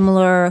such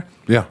similar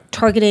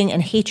targeting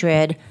and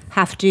hatred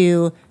have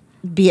to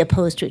be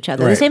opposed to each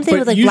other. The same thing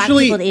with like black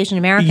people and Asian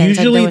Americans.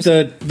 Usually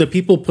the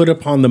people put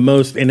upon the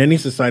most in any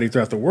society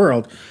throughout the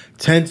world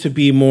tend to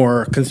be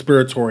more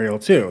conspiratorial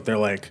too. They're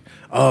like,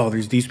 oh,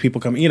 there's these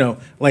people coming, you look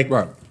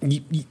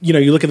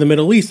at the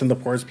Middle East and the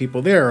poorest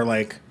people there are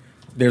like,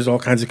 there's all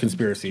kinds of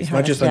conspiracies,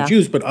 not just on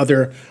Jews, but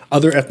other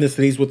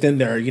ethnicities within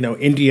there.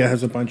 India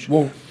has a bunch.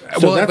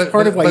 That's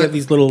part of why you have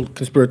these little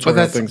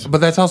conspiratorial things.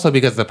 But that's also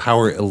because the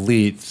power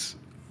elites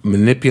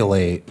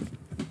manipulate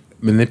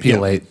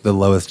the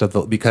lowest of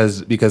the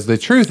because the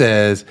truth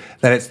is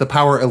that it's the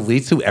power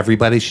elites who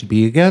everybody should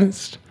be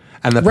against,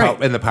 and the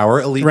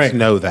power elites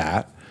know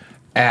that.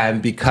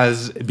 And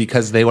because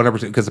they want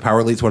to because the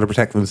power elites want to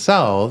protect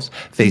themselves,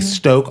 they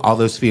stoke all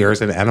those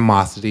fears and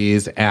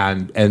animosities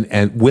and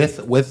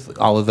with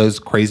all of those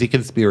crazy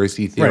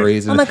conspiracy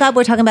theories. Oh my God,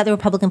 we're talking about the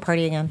Republican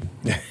Party again.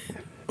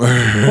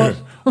 Well,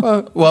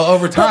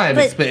 over time,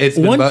 it's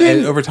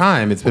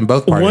been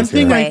both parties. One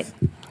thing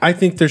I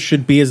think there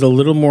should be is a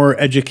little more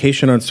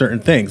education on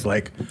certain things,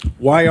 like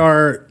why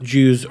are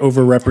Jews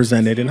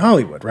overrepresented in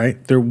Hollywood?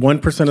 Right, they're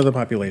 1% of the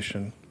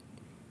population.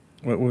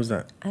 What was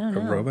that? I don't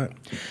know. A robot?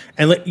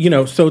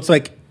 And so it's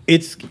like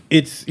it's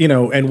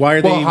and why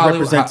are they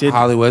represented?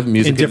 Hollywood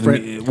music in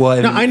different.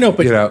 I know,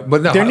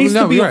 but there needs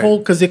to be a whole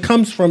because it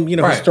comes from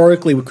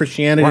historically with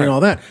Christianity and all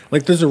that.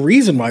 Like, there's a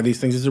reason why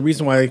these things. There's a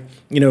reason why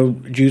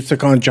Jews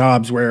took on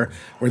jobs where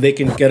they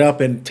can get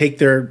up and take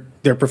their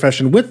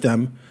profession with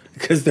them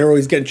because they're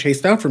always getting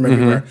chased out from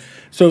everywhere.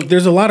 So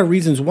there's a lot of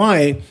reasons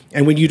why.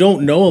 And when you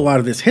don't know a lot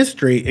of this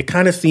history, it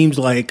kind of seems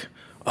like,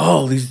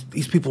 oh,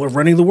 these people are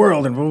running the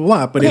world and blah, blah,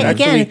 blah. But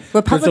again,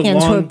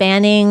 Republicans who are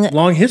banning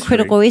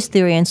critical race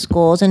theory in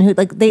schools and who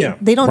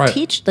they don't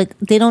teach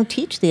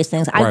these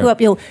things. I grew up,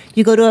 you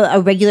go to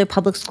a regular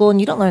public school and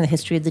you don't learn the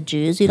history of the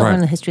Jews. You don't learn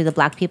the history of the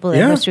black people,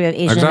 the history of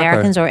Asian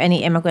Americans or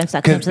any immigrants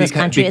that come to this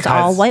country. It's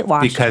all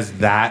whitewashed. Because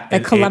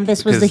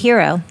Columbus was the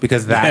hero.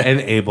 Because that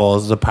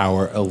enables the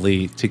power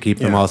elite to keep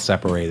them all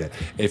separated.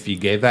 If you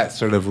gave that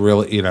sort of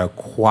real,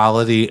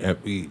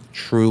 quality,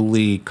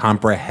 truly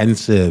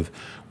comprehensive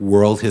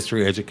world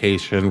history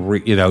education,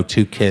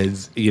 to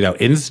kids,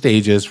 in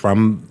stages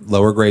from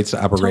lower grades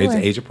to upper grades,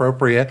 age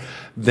appropriate,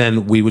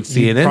 then we would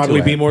see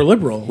probably be more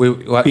liberal.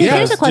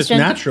 Here's a question: just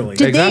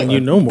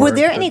naturally, more. Were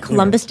there any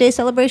Columbus Day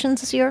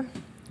celebrations this year?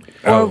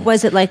 Or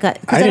was it like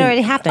because it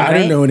already happened? I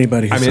didn't know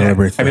anybody who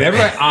celebrates that.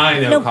 Everybody I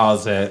know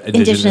calls it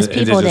Indigenous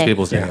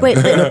Peoples Day. Wait,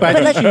 but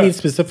I think you mean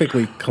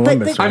specifically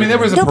Columbus. There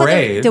was a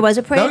parade. There was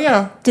a parade. Oh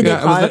yeah. Did they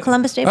call it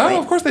Columbus Day parade?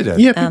 Oh, of course they did.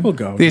 Yeah, people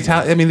go.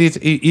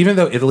 Even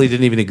though Italy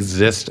didn't even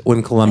exist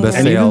when Columbus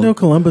sailed, and even though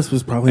Columbus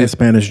was probably a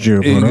Spanish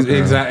Jew,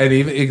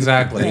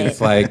 exactly, it's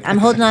like I'm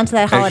holding on to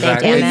that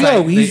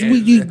holiday.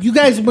 You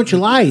guys are a bunch of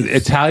lies.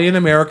 Italian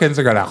Americans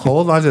are going to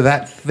hold on to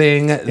that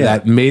thing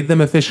that made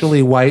them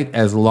officially white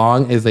as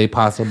long as they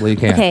possibly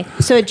can. Okay,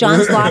 so at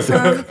John's law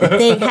firm,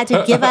 they had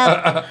to give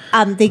up.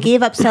 They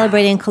gave up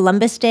celebrating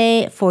Columbus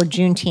Day for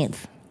Juneteenth.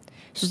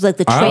 So it's like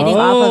the trading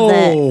off of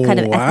the kind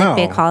of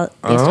ethnic-based holidays.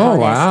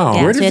 Wow!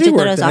 Yeah, where does he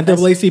work? The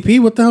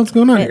NAACP? What the hell's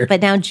going on here?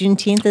 But now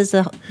Juneteenth is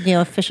the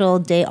official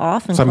day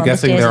off. And so I'm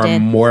Columbus guessing there are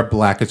more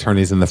black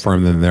attorneys in the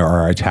firm than there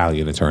are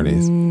Italian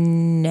attorneys.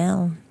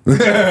 No.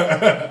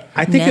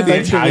 I think if the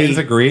Italians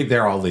agree,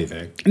 they're all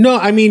leaving. No,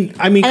 I mean,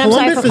 and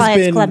Columbus I'm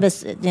sorry for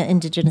Columbus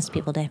Indigenous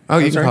People Day. Oh,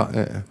 you can call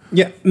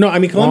it. No, I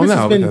mean, Columbus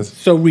has been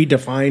so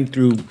redefined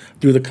through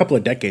the couple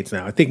of decades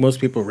now. I think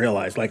most people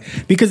realize,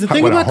 because the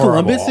thing about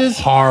Columbus is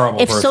horrible.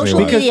 If social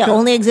media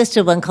only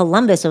existed when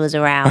Columbus was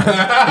around,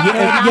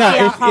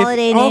 a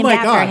holiday named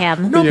after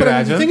him. No,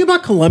 but the thing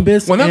about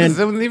Columbus,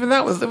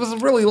 it was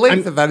really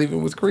late that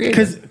even was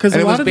created because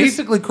it was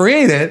basically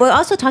created. We're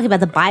also talking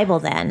about the Bible.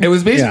 Then it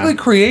was basically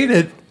created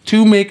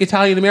to make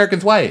Italian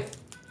Americans white.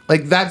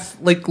 That's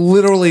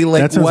literally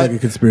that sounds like a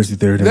conspiracy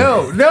theory.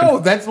 No,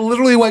 that's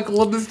literally why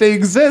Columbus Day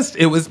exists.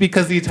 It was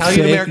because the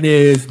Italian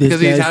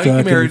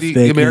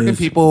American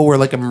people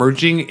were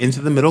emerging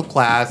into the middle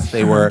class.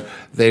 They were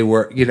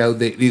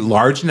the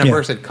large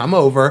numbers had come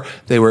over.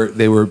 They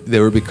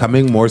were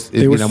becoming more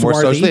more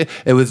socially.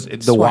 It was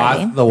the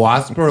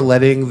WASP were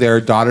letting their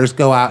daughters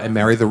go out and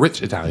marry the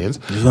rich Italians.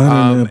 I don't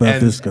know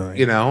about this guy.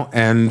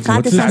 And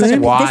God, this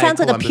sounds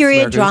like a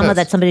period drama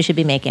that somebody should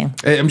be making.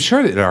 I'm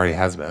sure it already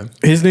has been.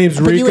 His name's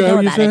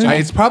Rico.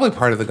 It's probably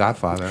part of The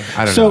Godfather.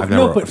 I don't know. I've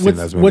never seen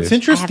those movies. What's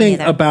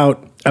interesting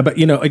about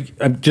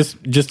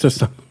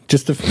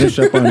just to finish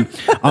up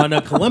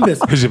on Columbus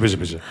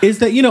is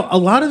that a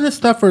lot of this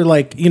stuff are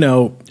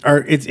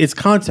it's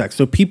context.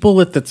 So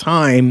people at the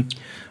time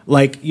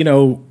like,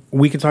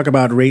 we can talk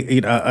about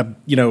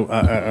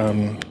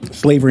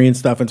slavery and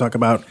stuff, and talk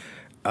about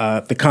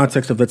the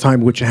context of the time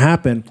which it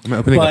happened. I'm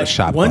opening up a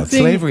shop called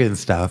Slavery and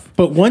Stuff.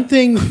 But one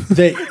thing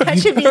that that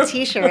should be a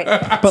T-shirt.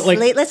 But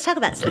let's talk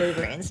about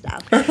slavery and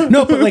stuff.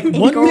 No, but like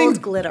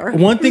glitter.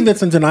 One thing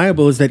that's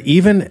undeniable is that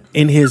even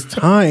in his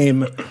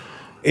time,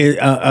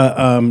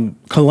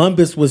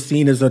 Columbus was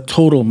seen as a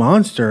total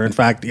monster. In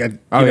fact,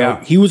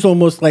 he was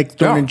almost like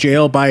thrown in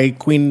jail by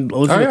Queen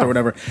Elizabeth or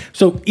whatever.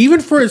 So even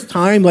for his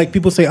time, like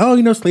people say,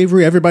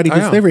 slavery, everybody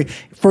did slavery.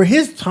 For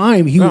his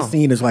time, he was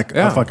seen as like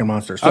a fucking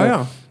monster.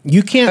 So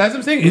you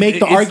can't make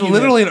the argument. It's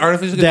literally an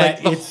artificial.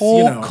 Like the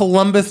whole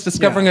Columbus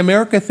discovering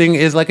America thing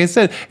is, like I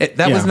said,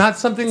 that was not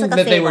something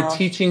that they were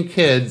teaching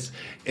kids.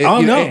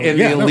 In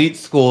the elite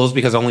schools,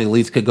 because only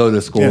elites could go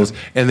to schools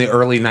in the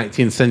early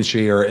 19th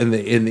century or in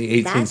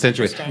the 18th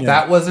century.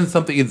 That wasn't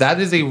something. That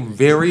is a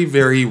very,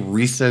 very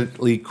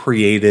recently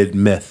created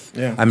myth,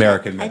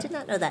 American myth. I did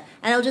not know that.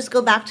 And I'll just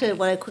go back to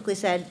what I quickly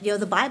said.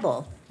 The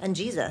Bible and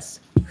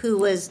Jesus, who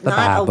was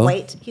not a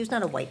white man. He was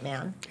not a white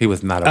man.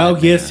 Oh,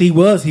 yes, he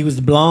was. He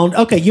was blonde.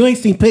 Okay, you ain't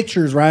seen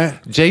pictures, right?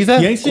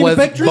 Jesus was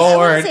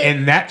born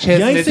in Natchez,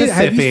 Mississippi.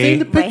 Have you seen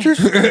the pictures?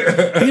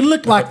 He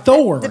looked like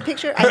Thor. The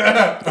picture.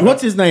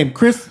 What's his name?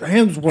 Chris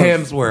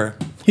Hemsworth.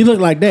 He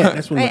looked like that.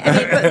 That's what.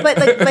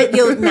 But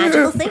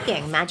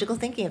magical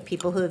thinking of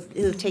people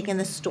who've taken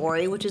the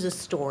story, which is a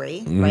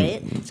story,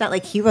 right? It's not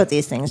like he wrote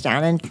these things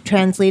down and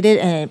translated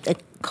and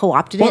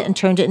co-opted it and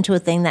turned it into a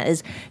thing that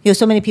is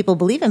so many people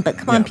believe in. But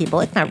come on,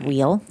 people, it's not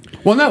real.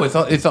 Well, no,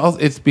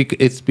 it's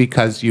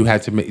because you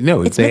had to make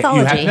it's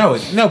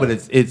mythology. But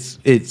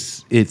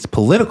it's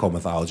political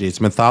mythology. It's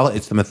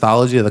the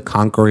mythology of the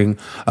conquering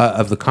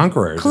of the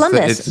conquerors.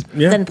 Columbus,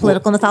 then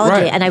political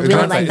mythology, and I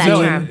really like that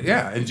term.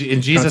 And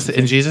Jesus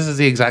is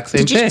the exact same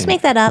thing. Did you just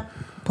make that up?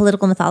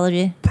 Political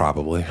mythology?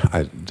 Probably.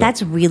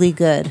 That's really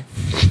good.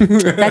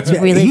 That's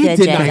really good,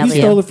 JW. He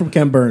stole it from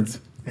Ken Burns.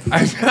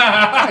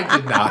 I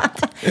did not.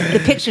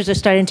 The pictures are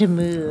starting to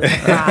move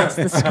across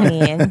the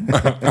screen.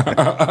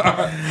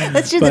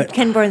 Let's do the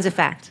Ken Burns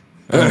effect.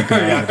 Oh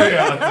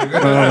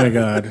my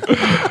god.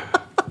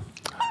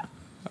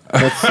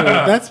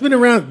 That's been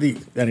around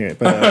anyway.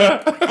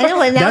 But I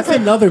know, that's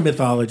another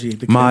mythology.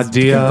 The Ken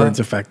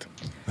Burns effect.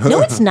 No,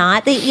 it's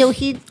not.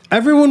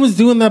 Everyone was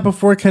doing that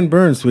before Ken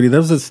Burns, sweetie. That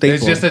was a staple.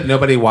 It's just that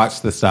nobody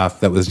watched the stuff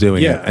that was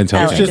doing it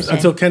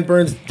until Ken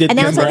Burns did. And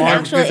Ken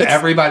Burns. Because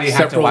everybody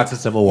had to watch the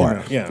Civil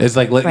War. Yeah. It's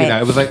like it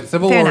was like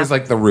Civil War was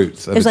like the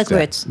roots. It was like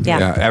roots.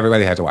 Yeah.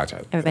 Everybody had to watch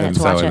it. Everybody had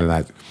to watch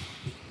it.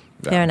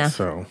 Fair enough.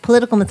 So.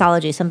 Political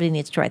mythology. Somebody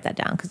needs to write that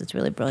down because it's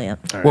really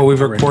brilliant. Well,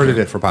 we've recorded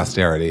it for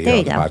posterity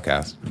on the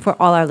podcast.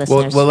 For all our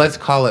listeners. Well, let's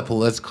call it.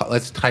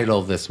 Let's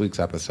title this week's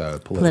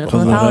episode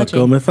Political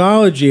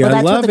Mythology. Well,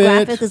 I love it. That's what the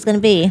graphic is going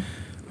to be.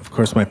 Of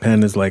course, my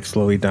pen is like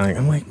slowly dying.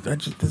 I'm like,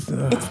 it's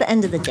the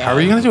end of the day. How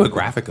are you going to do a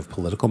graphic of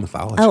political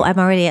mythology? Oh, I'm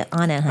already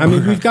on it. Honey. I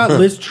mean, we've got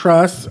Liz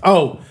Truss.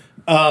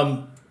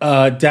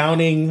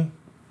 Downing.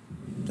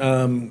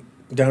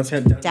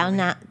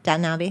 Downton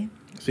Abbey.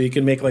 So you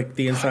can make like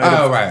the inside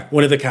of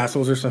one of the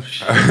castles or something.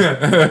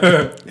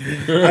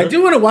 I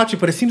do want to watch it,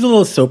 but it seems a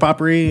little soap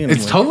opera-y.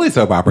 It's totally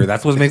soap opera.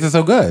 That's what makes it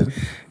so good.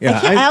 Yeah,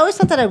 I always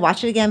thought that I'd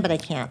watch it again, but I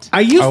can't.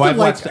 I've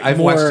watched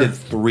it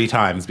 3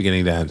 times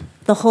beginning to end.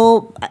 The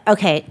whole...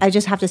 Okay, I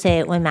just have to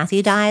say, when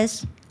Matthew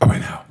dies... Oh, I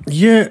know.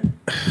 Yeah.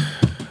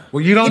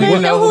 Well, you don't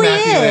even know who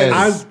Matthew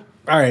is.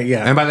 All right,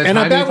 yeah. And by the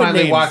time you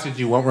finally watch it,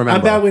 you won't remember.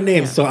 I'm bad with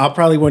names, so I'll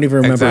probably won't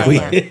even remember.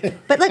 Exactly.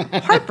 But like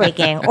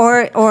heartbreaking.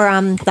 Or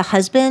the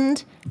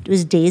husband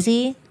was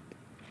Daisy.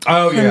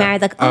 Oh, yeah.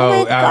 Married, like, my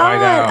God.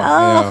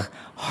 I know.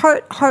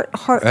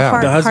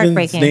 Heartbreaking. The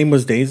husband's name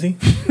was Daisy?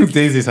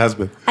 Daisy's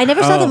husband. I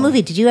never saw the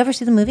movie. Did you ever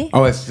see the movie?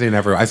 Oh, I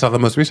saw the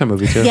most recent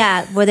movie, too.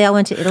 Yeah, where they all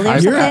went to Italy or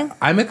something?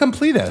 I'm a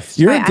completist.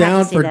 You're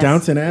down for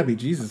Downton Abbey.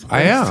 Jesus Christ.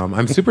 I am.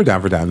 I'm super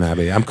down for Downton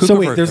Abbey. I'm so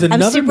wait, there's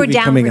another movie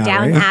coming out,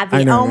 I'm super down for Downton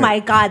Abbey. Oh, my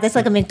God. That's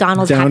like a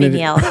McDonald's Happy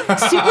Meal.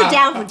 Super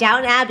down for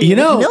Downton Abbey.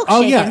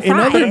 Milkshake and fries. In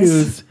other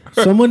news,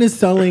 someone is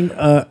selling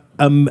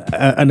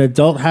an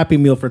adult Happy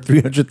Meal for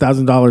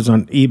 $300,000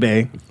 on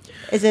eBay.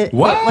 Is it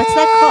what? What's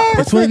that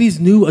called? It's one of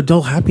these new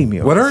adult Happy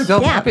Meals. What are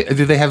adult Happy?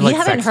 Do they have like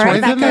sex toys in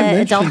them? You haven't heard about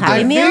the adult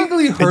Happy Meal? I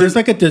vaguely heard. There's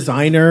like a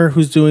designer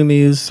who's doing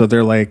these, so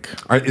they're like.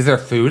 Is there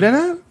food in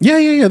it?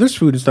 Yeah. There's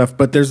food and stuff,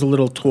 but there's a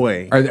little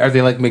toy. Are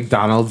they like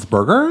McDonald's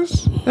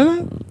burgers in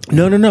it?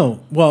 No.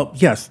 Well,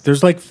 yes,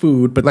 there's like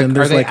food, but then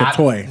there's like a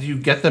toy. Do you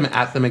get them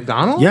at the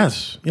McDonald's?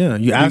 Yes. Yeah.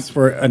 You ask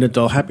for an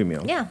adult Happy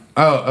Meal. Yeah.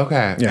 Oh,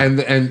 okay. Yeah.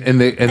 And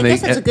I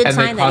guess that's a good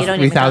sign that you don't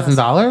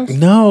 $3,000?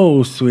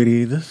 No,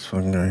 sweetie, this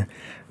fucking guy.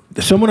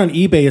 Someone on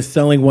eBay is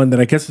selling one that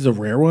I guess is a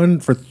rare one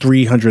for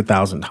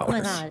 $300,000. Oh my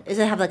God. Does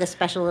it have like a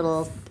special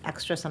little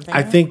extra something?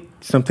 I think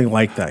something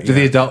like that. Do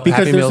the adult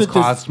Happy Meals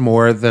cost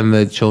more than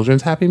the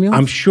children's Happy Meals?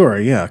 I'm sure,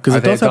 yeah. Because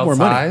adults have more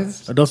money.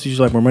 Adults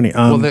usually have more money.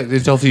 Well, the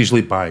adults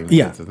usually buying.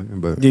 Yeah.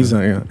 These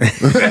are,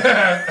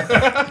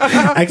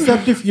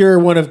 Except if you're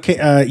one of Ye's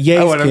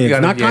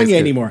kids. Not Kanye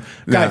anymore.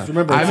 No. Guys,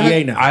 remember, it's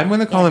Ye now. I'm going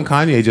to call him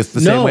Kanye just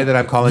the same way that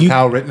I'm calling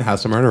Kyle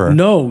Rittenhouse a murderer.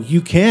 No,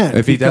 you can't.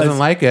 If he doesn't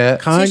like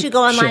it. So you should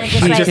go online and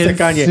just write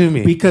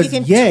Kanye. Because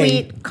you can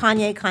tweet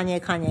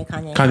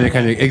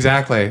Kanye.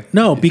 Exactly.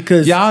 No,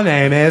 because your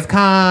name is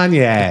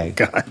Kanye.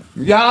 God.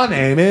 Your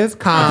name is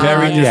Kanye.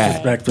 Very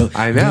disrespectful.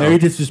 I know. Very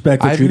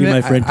disrespectful treating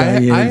my friend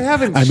Kanye.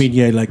 I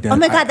mean, like that. Oh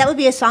my God, that would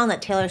be a song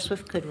that Taylor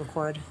Swift could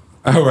record.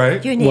 Oh,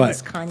 right. Your name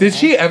is Kanye. Did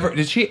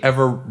she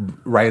ever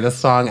write a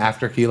song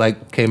after he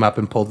came up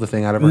and pulled the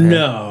thing out of her hand?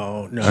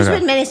 No. She's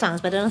written many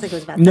songs, but I don't think it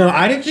was about that. No,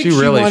 I didn't think she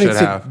really wanted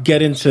to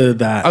get into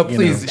that. Oh,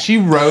 please.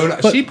 She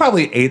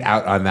probably ate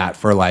out on that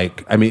for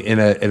in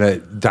a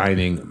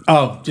dining.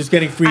 Oh, just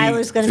getting free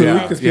food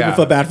because people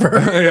felt bad for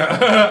her.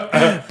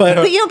 Yeah.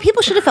 but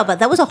people should have felt bad.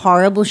 That was a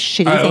horrible,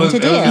 shitty thing to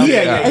do.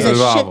 It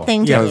was a shit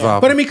thing to do.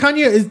 But I mean,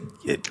 Kanye is...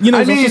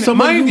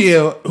 mind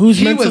you, who's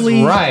he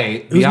mentally was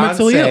right.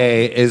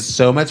 Beyonce is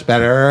so much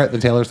better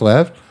than Taylor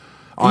Swift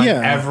on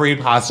every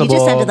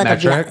possible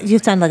metric. You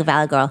sound like a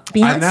valid girl.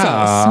 Beyonce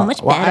is so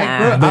much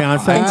better than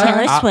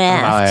Taylor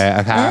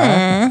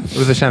Swift. It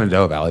was a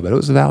Shenandoah Valley, but it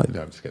was a valley.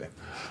 No, I'm just kidding.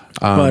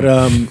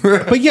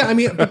 But yeah, I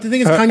mean, but the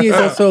thing is, Kanye is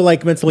also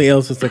mentally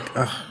ill. So it's like,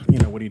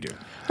 what do you do?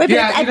 But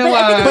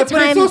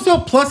it's also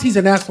plus he's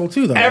an asshole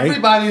too, though.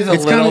 Everybody's a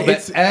little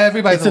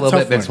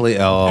bit mentally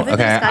ill.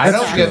 Okay,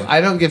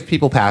 I don't give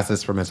people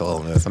passes for mental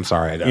illness. I'm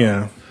sorry, I don't.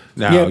 Yeah.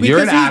 No, you're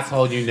an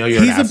asshole. You know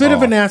you're an asshole. He's a bit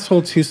of an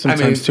asshole too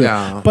sometimes too.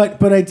 Yeah.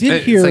 But I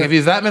did hear if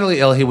he's that mentally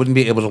ill, he wouldn't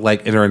be able to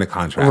enter into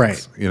contracts.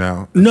 Right. You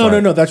know.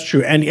 No, that's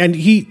true. And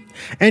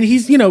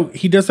he's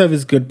he does have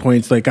his good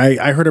points. Like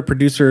I heard a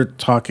producer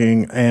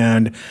talking,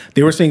 and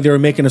they were saying they were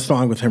making a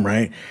song with him,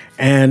 right?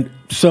 And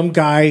some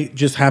guy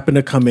just happened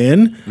to come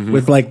in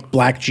with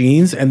black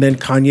jeans, and then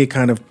Kanye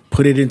kind of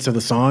put it into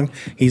the song.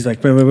 He's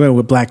like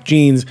with black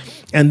jeans,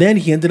 and then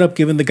he ended up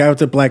giving the guy with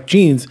the black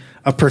jeans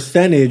a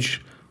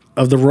percentage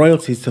of the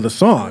royalties to the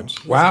song.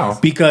 Wow.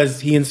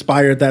 Because he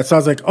inspired that. So I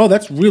was like, oh,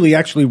 that's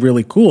actually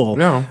really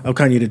cool of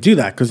Kanye to do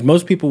that. Because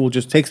most people will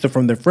just take stuff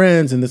from their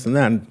friends and this and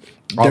that. And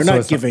they're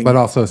not giving. But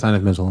also a sign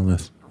of mental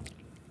illness.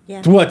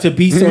 Yeah. What, to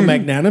be so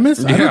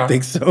magnanimous? I don't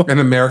think so. In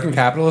American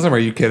capitalism? Are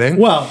you kidding?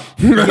 Well,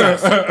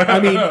 yes. I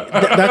mean,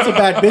 that's a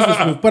bad business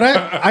move. But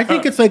I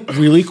think it's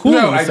really cool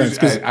in a sense.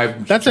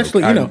 That's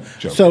actually,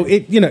 so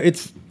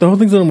it's the whole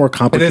thing's a little more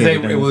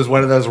complicated. It was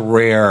one of those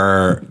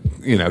rare,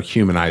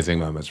 humanizing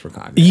moments for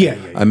Kanye. Yeah.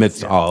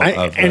 Amidst all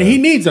of and he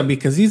needs them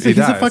because he's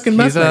a fucking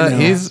mess right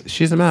now.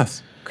 She's a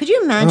mess. Could you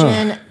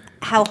imagine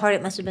how hard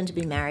it must have been to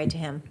be married to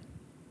him?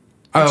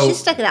 She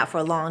stuck it out for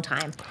a long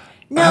time.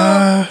 No,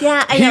 I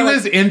know. He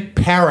was in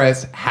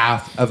Paris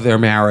half of their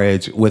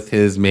marriage with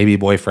his maybe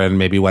boyfriend,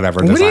 maybe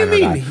whatever. What do you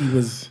mean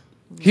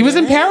He was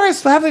in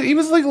Paris. He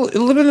was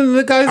living in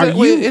the guys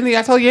in the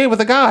atelier with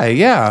a guy.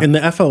 Yeah, in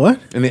the FL what?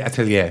 In the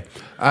atelier.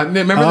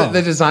 Remember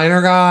the designer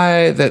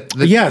guy?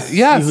 Yes.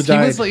 He was.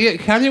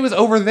 Kanye was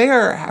over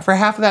there for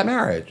half of that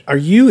marriage. Are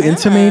you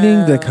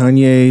intimating that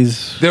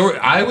Kanye's?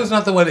 I was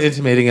not the one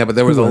intimating it, but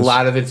there was a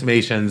lot of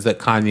intimations that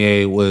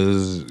Kanye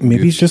was.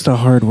 Maybe he's just a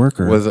hard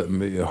worker. Was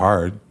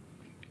hard?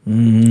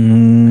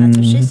 That's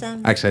what she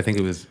said. Actually, I think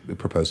it was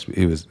proposed.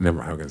 He was. Never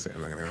mind. I'm going to say it.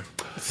 I'm not going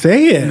to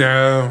say it.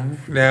 No.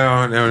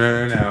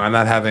 I'm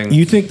not having.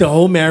 You think the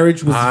whole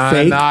marriage was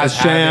fake? Not a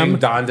sham?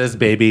 Donda's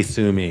baby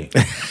sue me.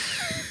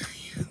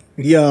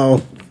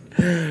 Yo.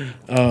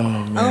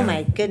 Oh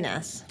my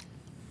goodness.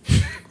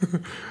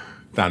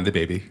 Donda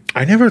baby.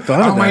 I never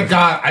thought of that. Oh my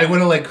God. I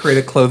want to create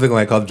a clothing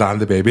line called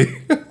Donda baby.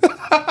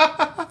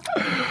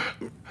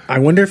 I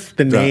wonder if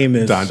the name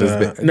is...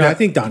 Donda's no, I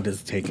think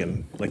Donda's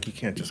taken. You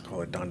can't just call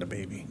it Donda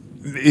baby.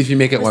 If you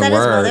make it one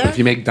word. If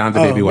you make Donda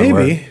baby one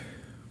word.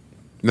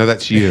 No,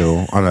 that's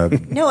you on a...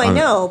 No, I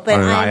know, but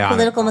on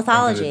political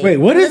mythology. Wait,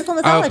 what is...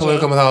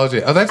 Political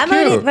mythology. Oh, that's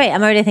cute.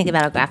 I'm already thinking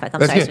about a graphic.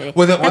 I'm sorry,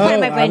 sweetie. That part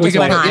of my brain just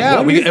went on. Yeah,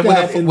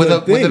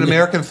 with an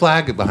American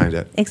flag behind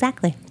it.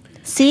 Exactly.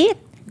 See?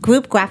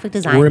 Group graphic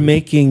design. We're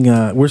making...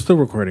 we're still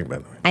recording, by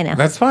the way. I know.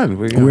 That's fun.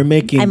 We're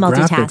making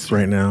graphics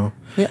right now.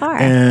 We are.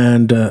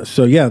 And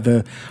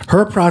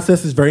her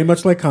process is very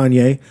much like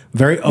Kanye,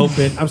 very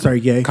open. I'm sorry,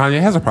 Ye.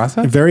 Kanye has a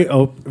process? Very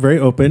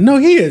open. No,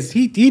 he is.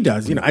 He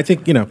does. I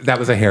think, That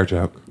was a hair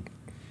joke.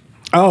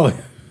 Oh.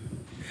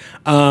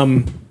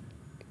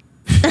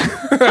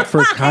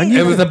 For Kanye?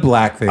 It was a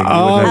black thing. You would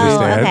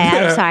understand. Okay,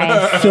 I'm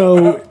sorry.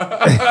 So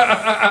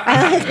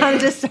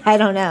I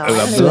don't know. It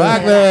was a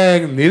black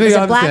thing. Neither you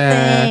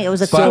understand. It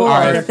was a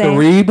cool thing.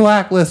 3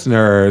 black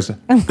listeners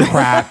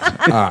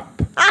cracked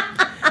up.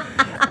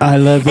 I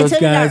love those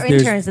guys.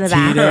 There's interns in the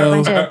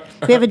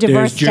back. We have a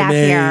diverse staff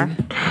here.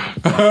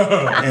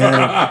 And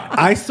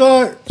I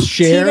saw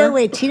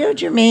Cher. Tito,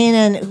 Jermaine,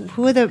 and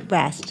who are the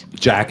rest?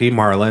 Jackie,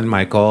 Marlon,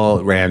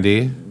 Michael,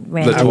 Randy.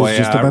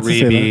 Latoya,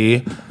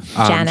 Rebe,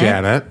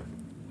 Janet.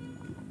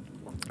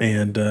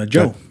 And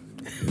Joe.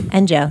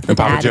 And Joe. And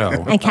Papa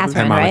Joe. And Catherine,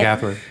 and Mama right?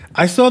 Catherine.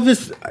 I saw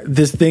this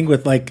thing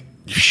with like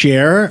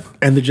Cher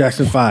and the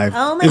Jackson 5.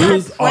 Oh my God. It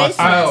was awesome.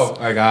 Oh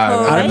my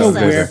God. I don't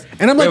know where.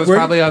 And I'm like, it was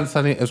probably on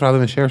Sunny. It was probably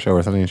on the Cher show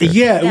or something.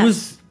 Yeah, it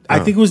was. I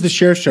think it was the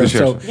Cher show.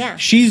 So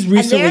she's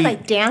recently. And they're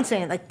like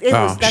dancing. Like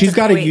she's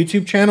got a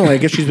YouTube channel. I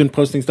guess she's been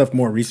posting stuff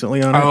more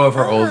recently on it. Oh, of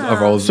her old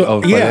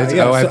footage.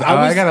 Yeah.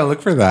 I gotta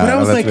look for that. But I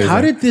was like, how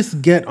did this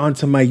get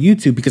onto my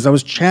YouTube? Because I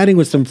was chatting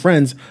with some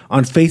friends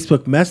on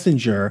Facebook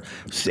Messenger,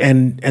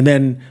 and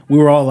then we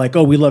were all like,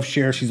 "Oh, we love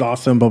Cher. She's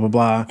awesome." Blah blah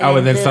blah. Oh,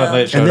 and then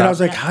suddenly it showed up. I was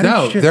like,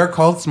 how did they're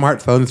called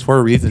smartphones for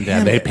a reason,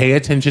 Dan. They pay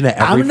attention to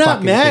every. I'm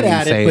not mad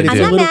at it, but I'm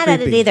not mad at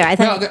it either.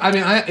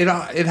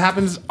 It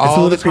happens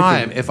all the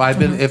time. If I've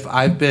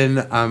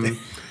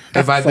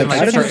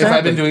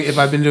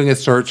been doing a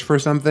search for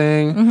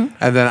something,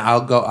 and then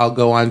I'll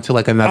go on to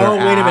like another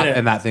app,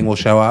 and that thing will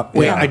show up.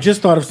 Wait, I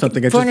just thought of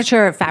something.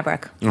 Furniture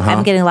fabric.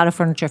 I'm getting a lot of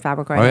furniture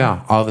fabric right now. Oh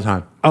yeah, all the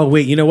time. Oh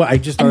wait, you know what? I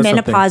just thought of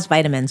something. Menopause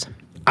vitamins.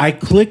 I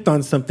clicked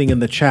on something in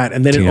the chat,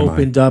 and then it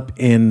opened up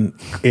in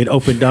which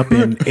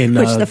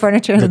the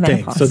furniture and the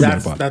menopause. So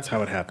that's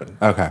how it happened.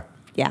 Okay.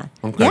 Yeah.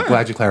 Okay. Yeah.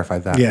 Glad you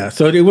clarified that. Yeah.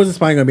 So it wasn't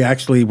spying on me. I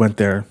actually went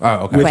there.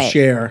 Oh, okay. With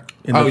Cher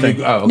in the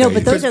thing. Okay. No,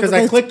 but those are because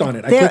I clicked on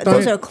it.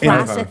 Those are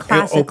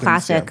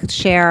classic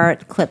Cher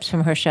clips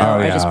from her show.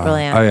 Are just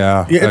brilliant. Oh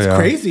yeah. Yeah, it's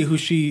crazy who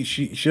she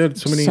had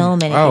so many.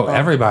 people.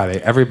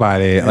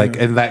 Everybody. Yeah. Like,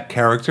 and that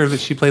character that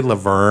she played,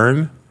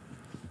 Laverne.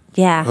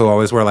 Yeah. Who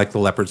always wear like the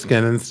leopard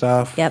skin and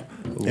stuff. Yep.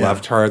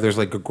 Loved her. There's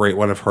like a great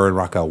one of her and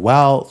Raquel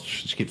Welch.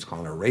 She keeps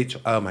calling her Rachel.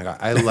 Oh my God.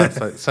 I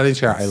love Sunny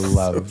Cher. I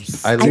love do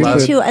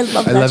too. I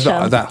love that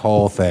show. That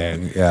whole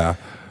thing. Yeah.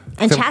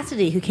 And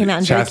Chastity, who came out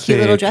in very cute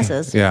little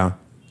dresses. Yeah.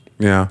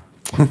 Yeah.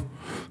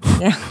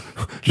 Yeah.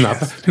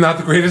 Not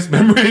the greatest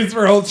memories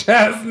for old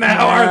Chaz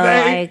now, are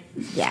they?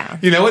 Yeah.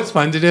 You know what's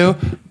fun to do?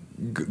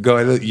 Go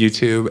into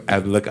YouTube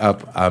and look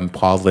up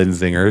Paul Lynde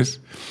Zingers.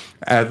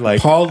 And like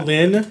Paul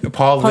Lynde. No,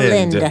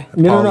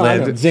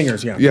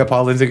 Zingers, yeah. Yeah,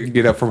 Paul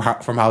Lynde, from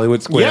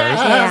Hollywood Squares.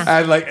 Yeah.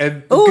 And like,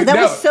 that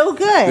was so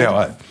good. You know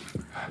what?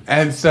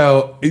 And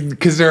so,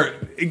 because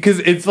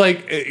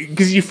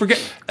you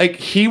forget, like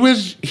he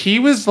was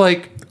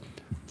like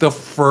the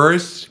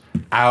first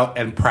out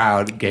and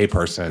proud gay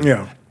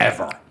person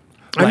ever.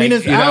 Like, I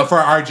mean, for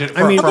our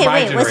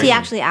generation. Was he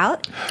actually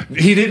out?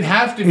 He didn't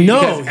have to be. No,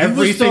 because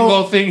every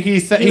single thing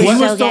he said. He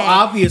was so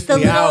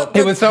obviously out.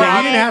 It was so he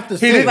didn't have to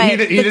say.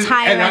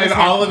 And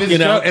all of his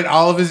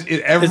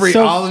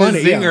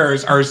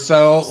zingers are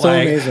so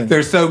like amazing.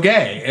 They're so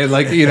gay and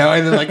like and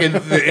then like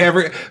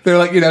they're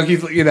like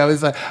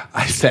he's like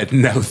I said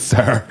no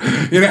sir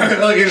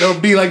like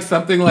it'll be like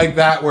something like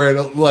that where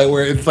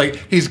it's like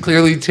he's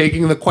clearly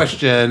taking the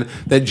question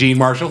that Gene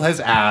Marshall has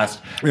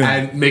asked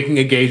and making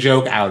a gay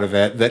joke out of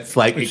it. That's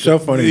like it's so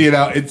funny.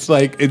 It's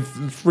like it's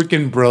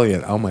freaking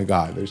brilliant. Oh my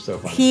God, they're so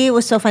funny. He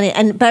was so funny,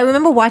 but I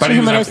remember watching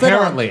him when I was little.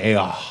 Apparently,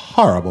 a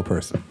horrible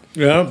person.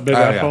 Yeah, big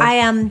apple.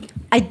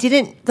 I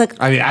didn't like.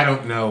 I mean, I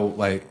don't know,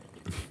 like.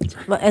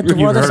 The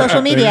world of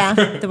social media.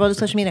 The world of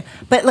social media.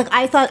 But like,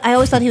 I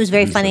always thought he was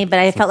very funny, but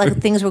I felt like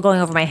things were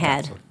going over my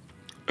head.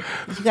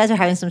 You guys are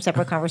having some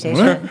separate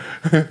conversation.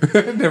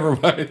 Never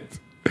mind.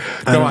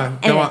 Go on.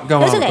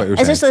 Okay.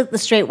 It's just like the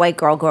straight white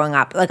girl growing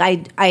up. Like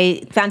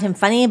I found him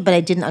funny, but I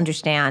didn't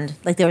understand.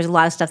 Like there was a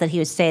lot of stuff that he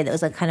would say that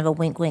was like kind of a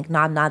wink, wink,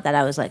 nod, nod. That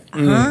I was like,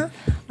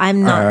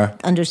 I'm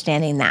not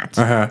understanding that.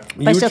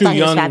 But I still thought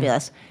he was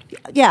fabulous.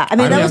 Yeah, I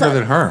mean, I'm younger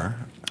than her.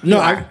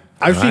 No,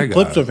 I've seen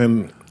clips of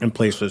him in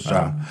places.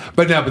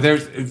 But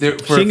there's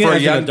for a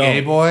young gay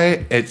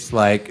boy, it's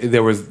like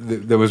there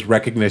was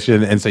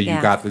recognition, and so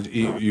you got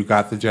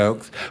the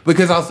jokes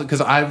because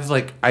I was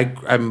like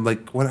I'm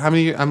like what? How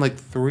many? I'm like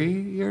 2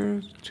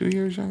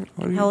 years younger.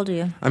 How old are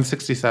you? I'm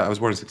 67. I was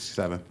born in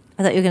 67.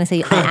 I thought you were going to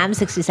say I am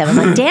 67.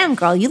 I'm like, damn,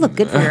 girl, you look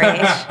good for your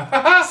age.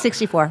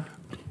 64.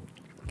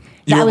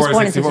 I was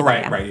born in 64,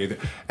 right.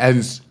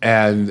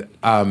 And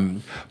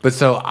but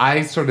so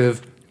I sort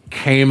of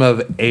came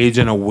of age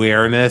and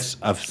awareness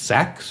of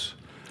sex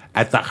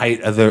at the height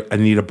of the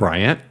Anita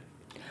Bryant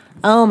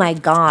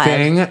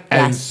thing. Yes.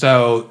 And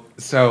so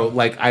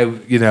like I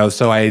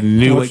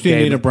knew what's the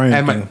Anita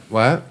Bryant thing?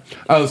 What?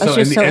 Oh, so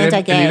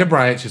anti-gay. Anita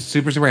Bryant, she's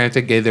super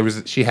anti-gay.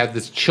 She had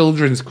this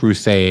children's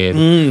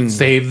crusade,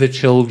 Save the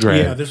Children.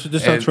 Yeah, this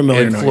sounds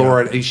familiar. In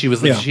Florida, she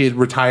had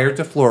retired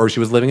to Florida. She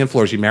was living in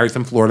Florida. She married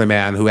some Florida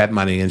man who had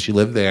money, and she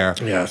lived there.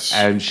 Yes,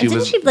 and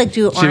didn't she like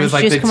do orange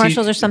juice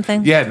commercials or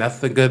something? Yeah,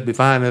 nothing could be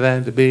finer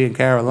than to be in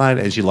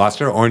Carolina. And she lost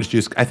her orange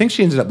juice. I think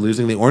she ended up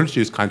losing the orange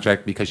juice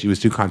contract because she was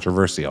too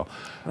controversial.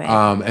 Right.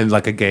 And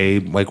like a gay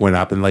went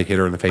up and hit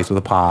her in the face with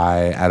a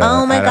pie at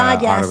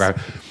yes.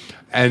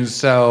 And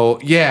so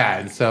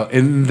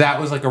and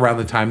that was like around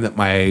the time that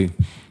I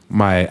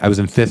was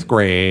in 5th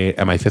grade,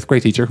 and my 5th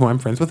grade teacher, who I'm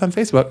friends with on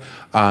Facebook,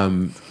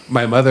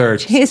 my mother.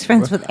 He's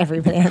friends with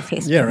everybody on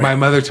Facebook. Yeah, right. My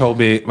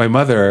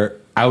mother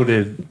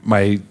outed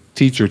my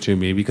teacher to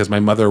me because my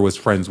mother was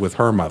friends with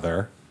her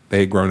mother. They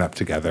had grown up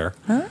together.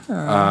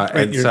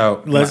 And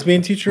so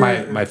lesbian teacher?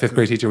 My fifth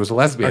grade teacher was a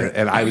lesbian.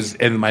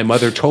 And my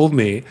mother told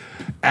me,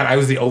 and I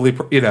was the only,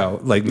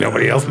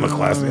 nobody else in the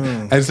class.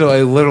 And so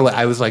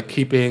I was like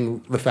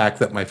keeping the fact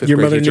that my fifth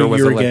grade teacher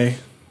was gay?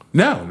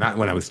 No, not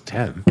when I was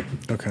 10.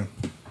 Okay.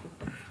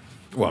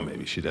 Well,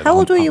 maybe she did. How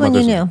old were you when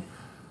you knew?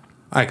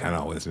 I kind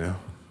of always knew.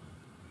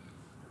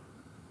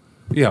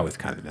 You always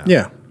kind of know.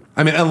 Yeah.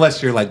 I mean,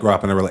 unless you're grew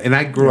up in a relationship. And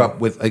I grew up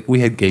with we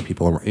had gay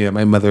people.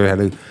 My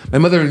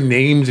mother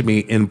named me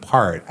in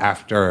part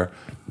after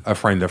a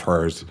friend of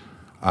hers,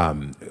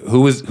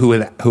 who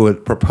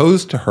had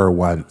proposed to her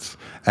once,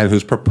 and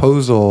whose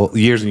proposal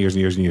years and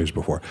years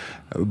before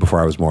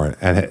I was born,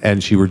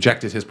 and she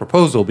rejected his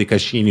proposal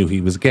because she knew he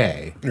was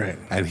gay, right?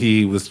 And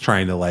he was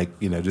trying to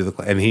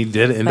and he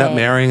did end up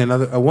marrying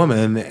a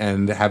woman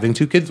and having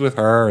 2 kids with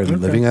her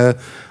and living a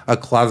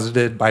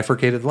closeted,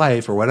 bifurcated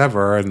life or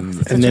whatever, and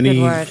then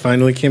he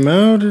finally came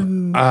out,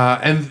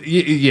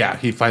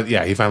 he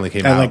finally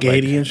came out at like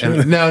 80 and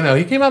shit. No,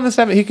 he came out in the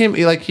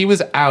 70s. He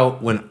was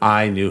out when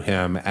I knew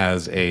him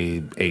as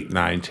a 8,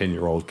 9,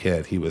 10-year-old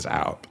kid. He was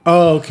out.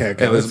 Oh, okay.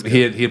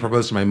 He had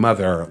proposed to my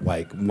mother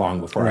long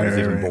before I was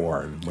even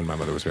born, when my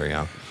mother was very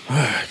young.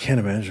 I can't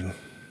imagine.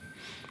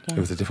 It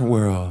was a different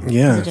world.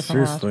 Yeah,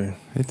 seriously.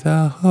 It's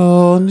a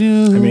whole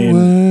new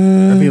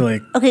world. I'd be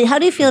like, okay, how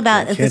do you feel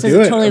about this?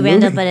 Is totally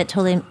random, but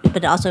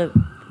it also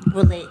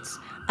relates.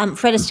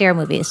 Fred Astaire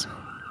movies.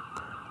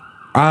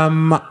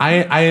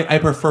 I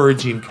prefer a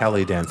Gene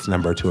Kelly dance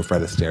number to a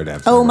Fred Astaire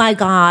dance number. Oh my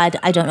God,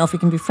 I don't know if we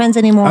can be friends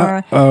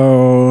anymore.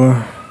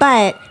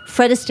 But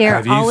Fred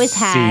Astaire always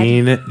had. Have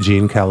you seen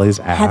Gene Kelly's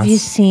ass? Have you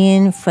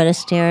seen Fred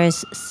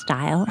Astaire's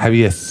style? Have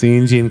you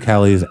seen Gene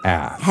Kelly's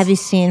ass? Have you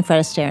seen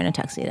Fred Astaire in a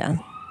tuxedo?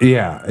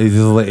 Yeah,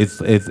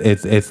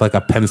 it's like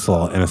a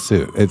pencil in a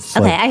suit. It's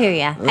okay. I hear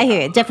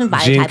you. Different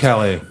body Gene types.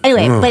 Kelly.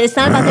 Anyway, but it's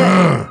not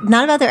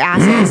about their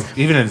asses.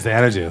 Even in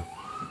Xanadu,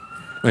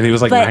 when he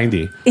was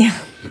 90. Yeah.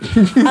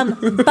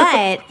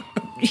 But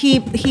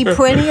he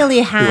perennially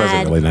had. He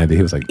wasn't really 90.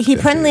 He was he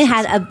perennially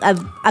had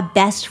a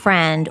best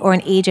friend or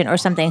an agent or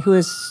something who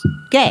was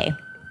gay.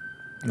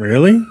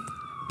 Really?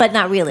 But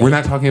not really. We're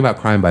not talking about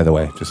crime, by the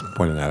way. Just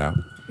pointing that out.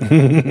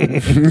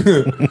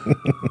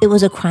 It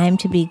was a crime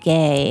to be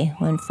gay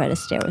when Fred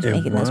Astaire was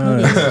making those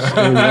movies.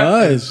 It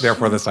was.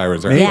 Therefore, the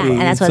sirens are. Yeah, and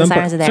that's why the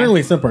sirens are there.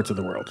 Certainly, some parts of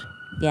the world.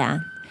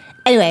 Yeah.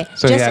 Anyway,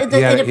 so he had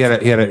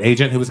an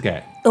agent who was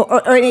gay,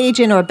 or an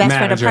agent, or a best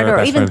friend, or partner,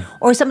 or even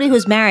or somebody who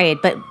was married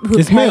but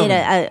who played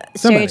a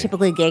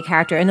stereotypically gay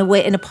character in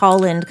a Paul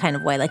Lynde kind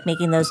of way, like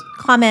making those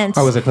comments.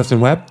 Oh, was it Clifton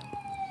Webb?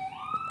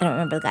 I don't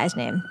remember the guy's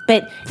name,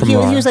 but he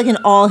was in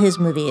all his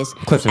movies.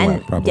 Clifton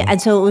Webb, probably. Yeah,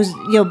 and so it was,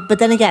 but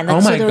then again,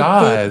 oh my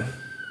God!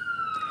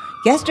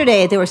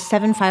 Yesterday there were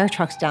 7 fire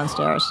trucks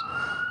downstairs.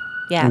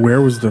 Yeah.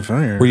 Where was the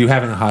fire? Were you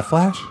having a hot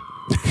flash?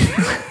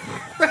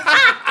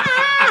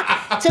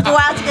 Took a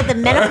while to get the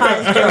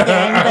menopause joke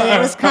in, but it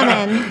was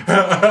coming.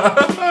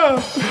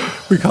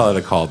 We call it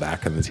a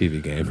callback in the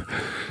TV game.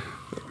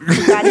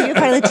 God, you're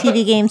part of the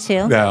TV game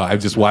too? No, I'm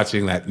just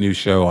watching that new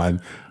show on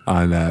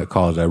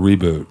called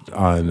Reboot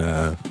on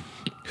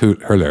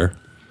Hurler.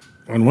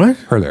 On what?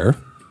 Hurler.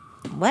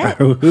 What?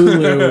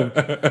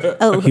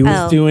 Hulu. He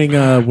was doing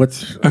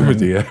what's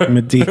Medea. All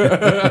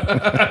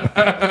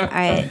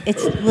right,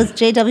 it's with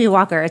J.W.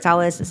 Walker. It's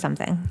always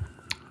something.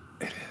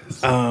 It is.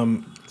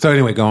 So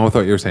anyway, go on with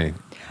what you were saying.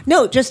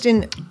 No, just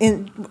in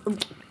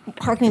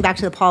harkening back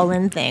to the Paul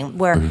Lynde thing,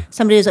 where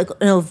somebody is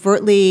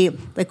overtly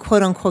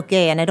quote unquote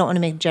gay, and I don't want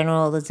to make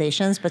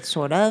generalizations, but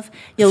sort of.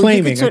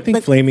 Flaming. I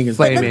think flaming is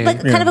flaming.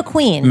 Kind of a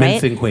queen, right?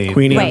 Mincing queen.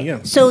 Queenie, right. Yeah.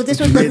 So this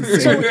was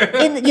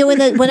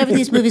whenever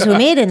these movies were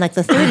made in the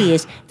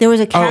 30s, there was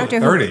a character.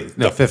 30s,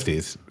 no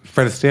 50s.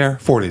 Fred Astaire,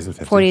 40s and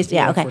 50s. 40s,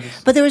 yeah, okay.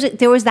 40s. But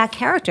there was that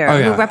character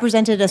who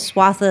represented a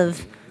swath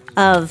of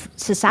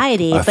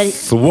society,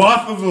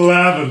 swath of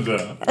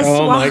lavender.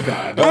 My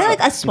God! I like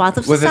a swath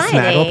of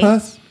society.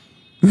 Was it Snagglepuss?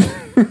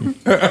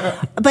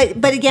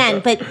 but again,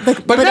 an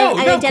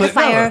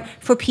identifier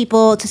for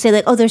people to say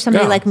there's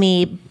somebody like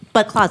me,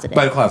 but closeted.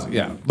 But closet,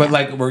 yeah. But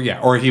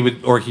or he would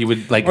he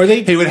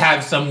would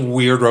have some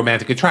weird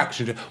romantic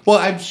attraction. Well,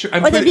 I'm sure.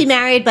 They'd be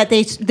married, but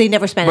they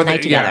never spent a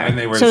night together. Yeah, and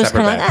they were so in it's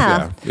kind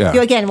of yeah.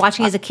 Again,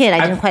 watching as a kid,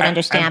 I didn't quite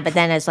understand, but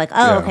then it's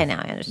okay,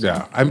 now I understand.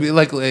 Yeah, I mean,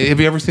 have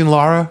you ever seen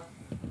Laura?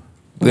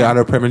 The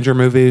Otto Preminger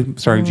movie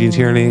starring Gene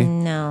Tierney?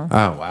 No.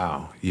 Oh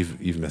wow,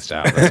 you've missed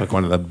out. That's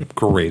one of the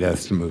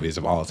greatest movies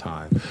of all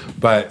time.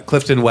 But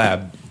Clifton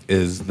Webb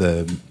is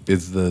the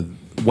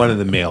one of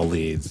the male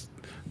leads,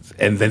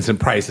 and Vincent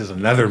Price is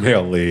another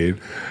male lead,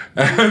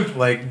 and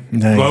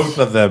nice. Both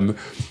of them,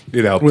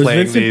 was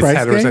playing Vincent these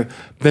Price gay?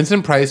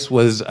 Vincent Price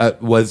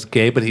was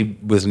gay, but he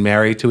was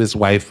married to his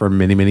wife for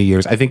many, many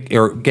years. I think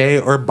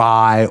gay or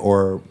bi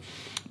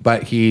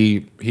but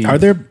he. Are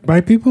there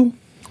bi people?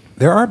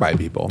 There are bi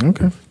people.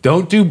 Okay.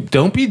 Don't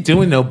be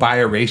doing no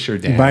bi erasure,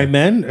 Dan. Bi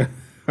men?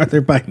 Are there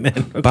bi men?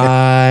 Okay.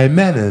 Bi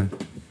men.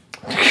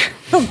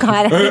 Oh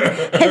God!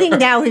 I think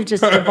now we've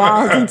just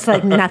evolved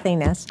into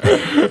nothingness.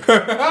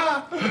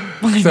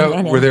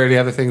 So, were there any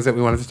other things that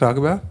we wanted to talk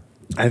about?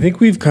 I think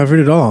we've covered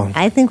it all.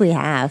 I think we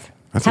have.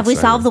 That's have we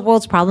exciting. solved the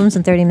world's problems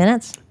in 30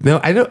 minutes? No,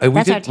 I don't. We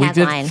That's our did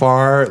tagline.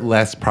 far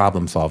less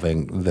problem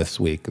solving this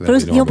week. Than But,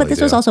 we normally but this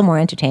was also more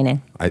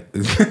entertaining.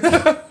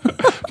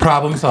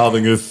 Problem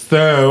solving is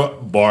so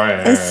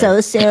boring. It's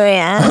so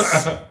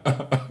serious.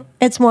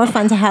 It's more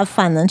fun to have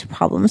fun than to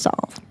problem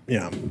solve.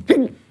 Yeah.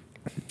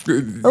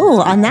 Ooh,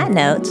 on that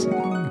note.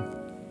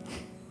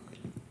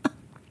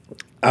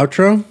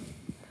 Outro?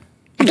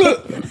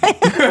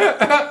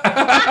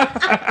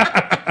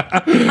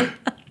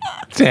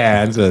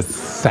 Dan's a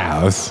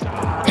souse.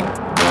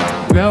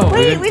 No,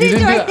 Wait, we didn't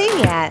do our thing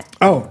yet.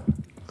 Oh.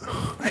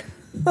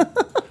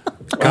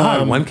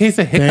 God, one case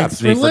of hiccups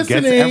thanks and he for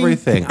forgets listening.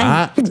 everything.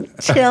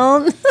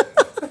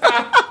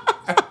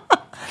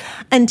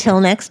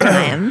 Until next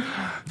time.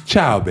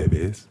 Ciao,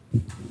 babies.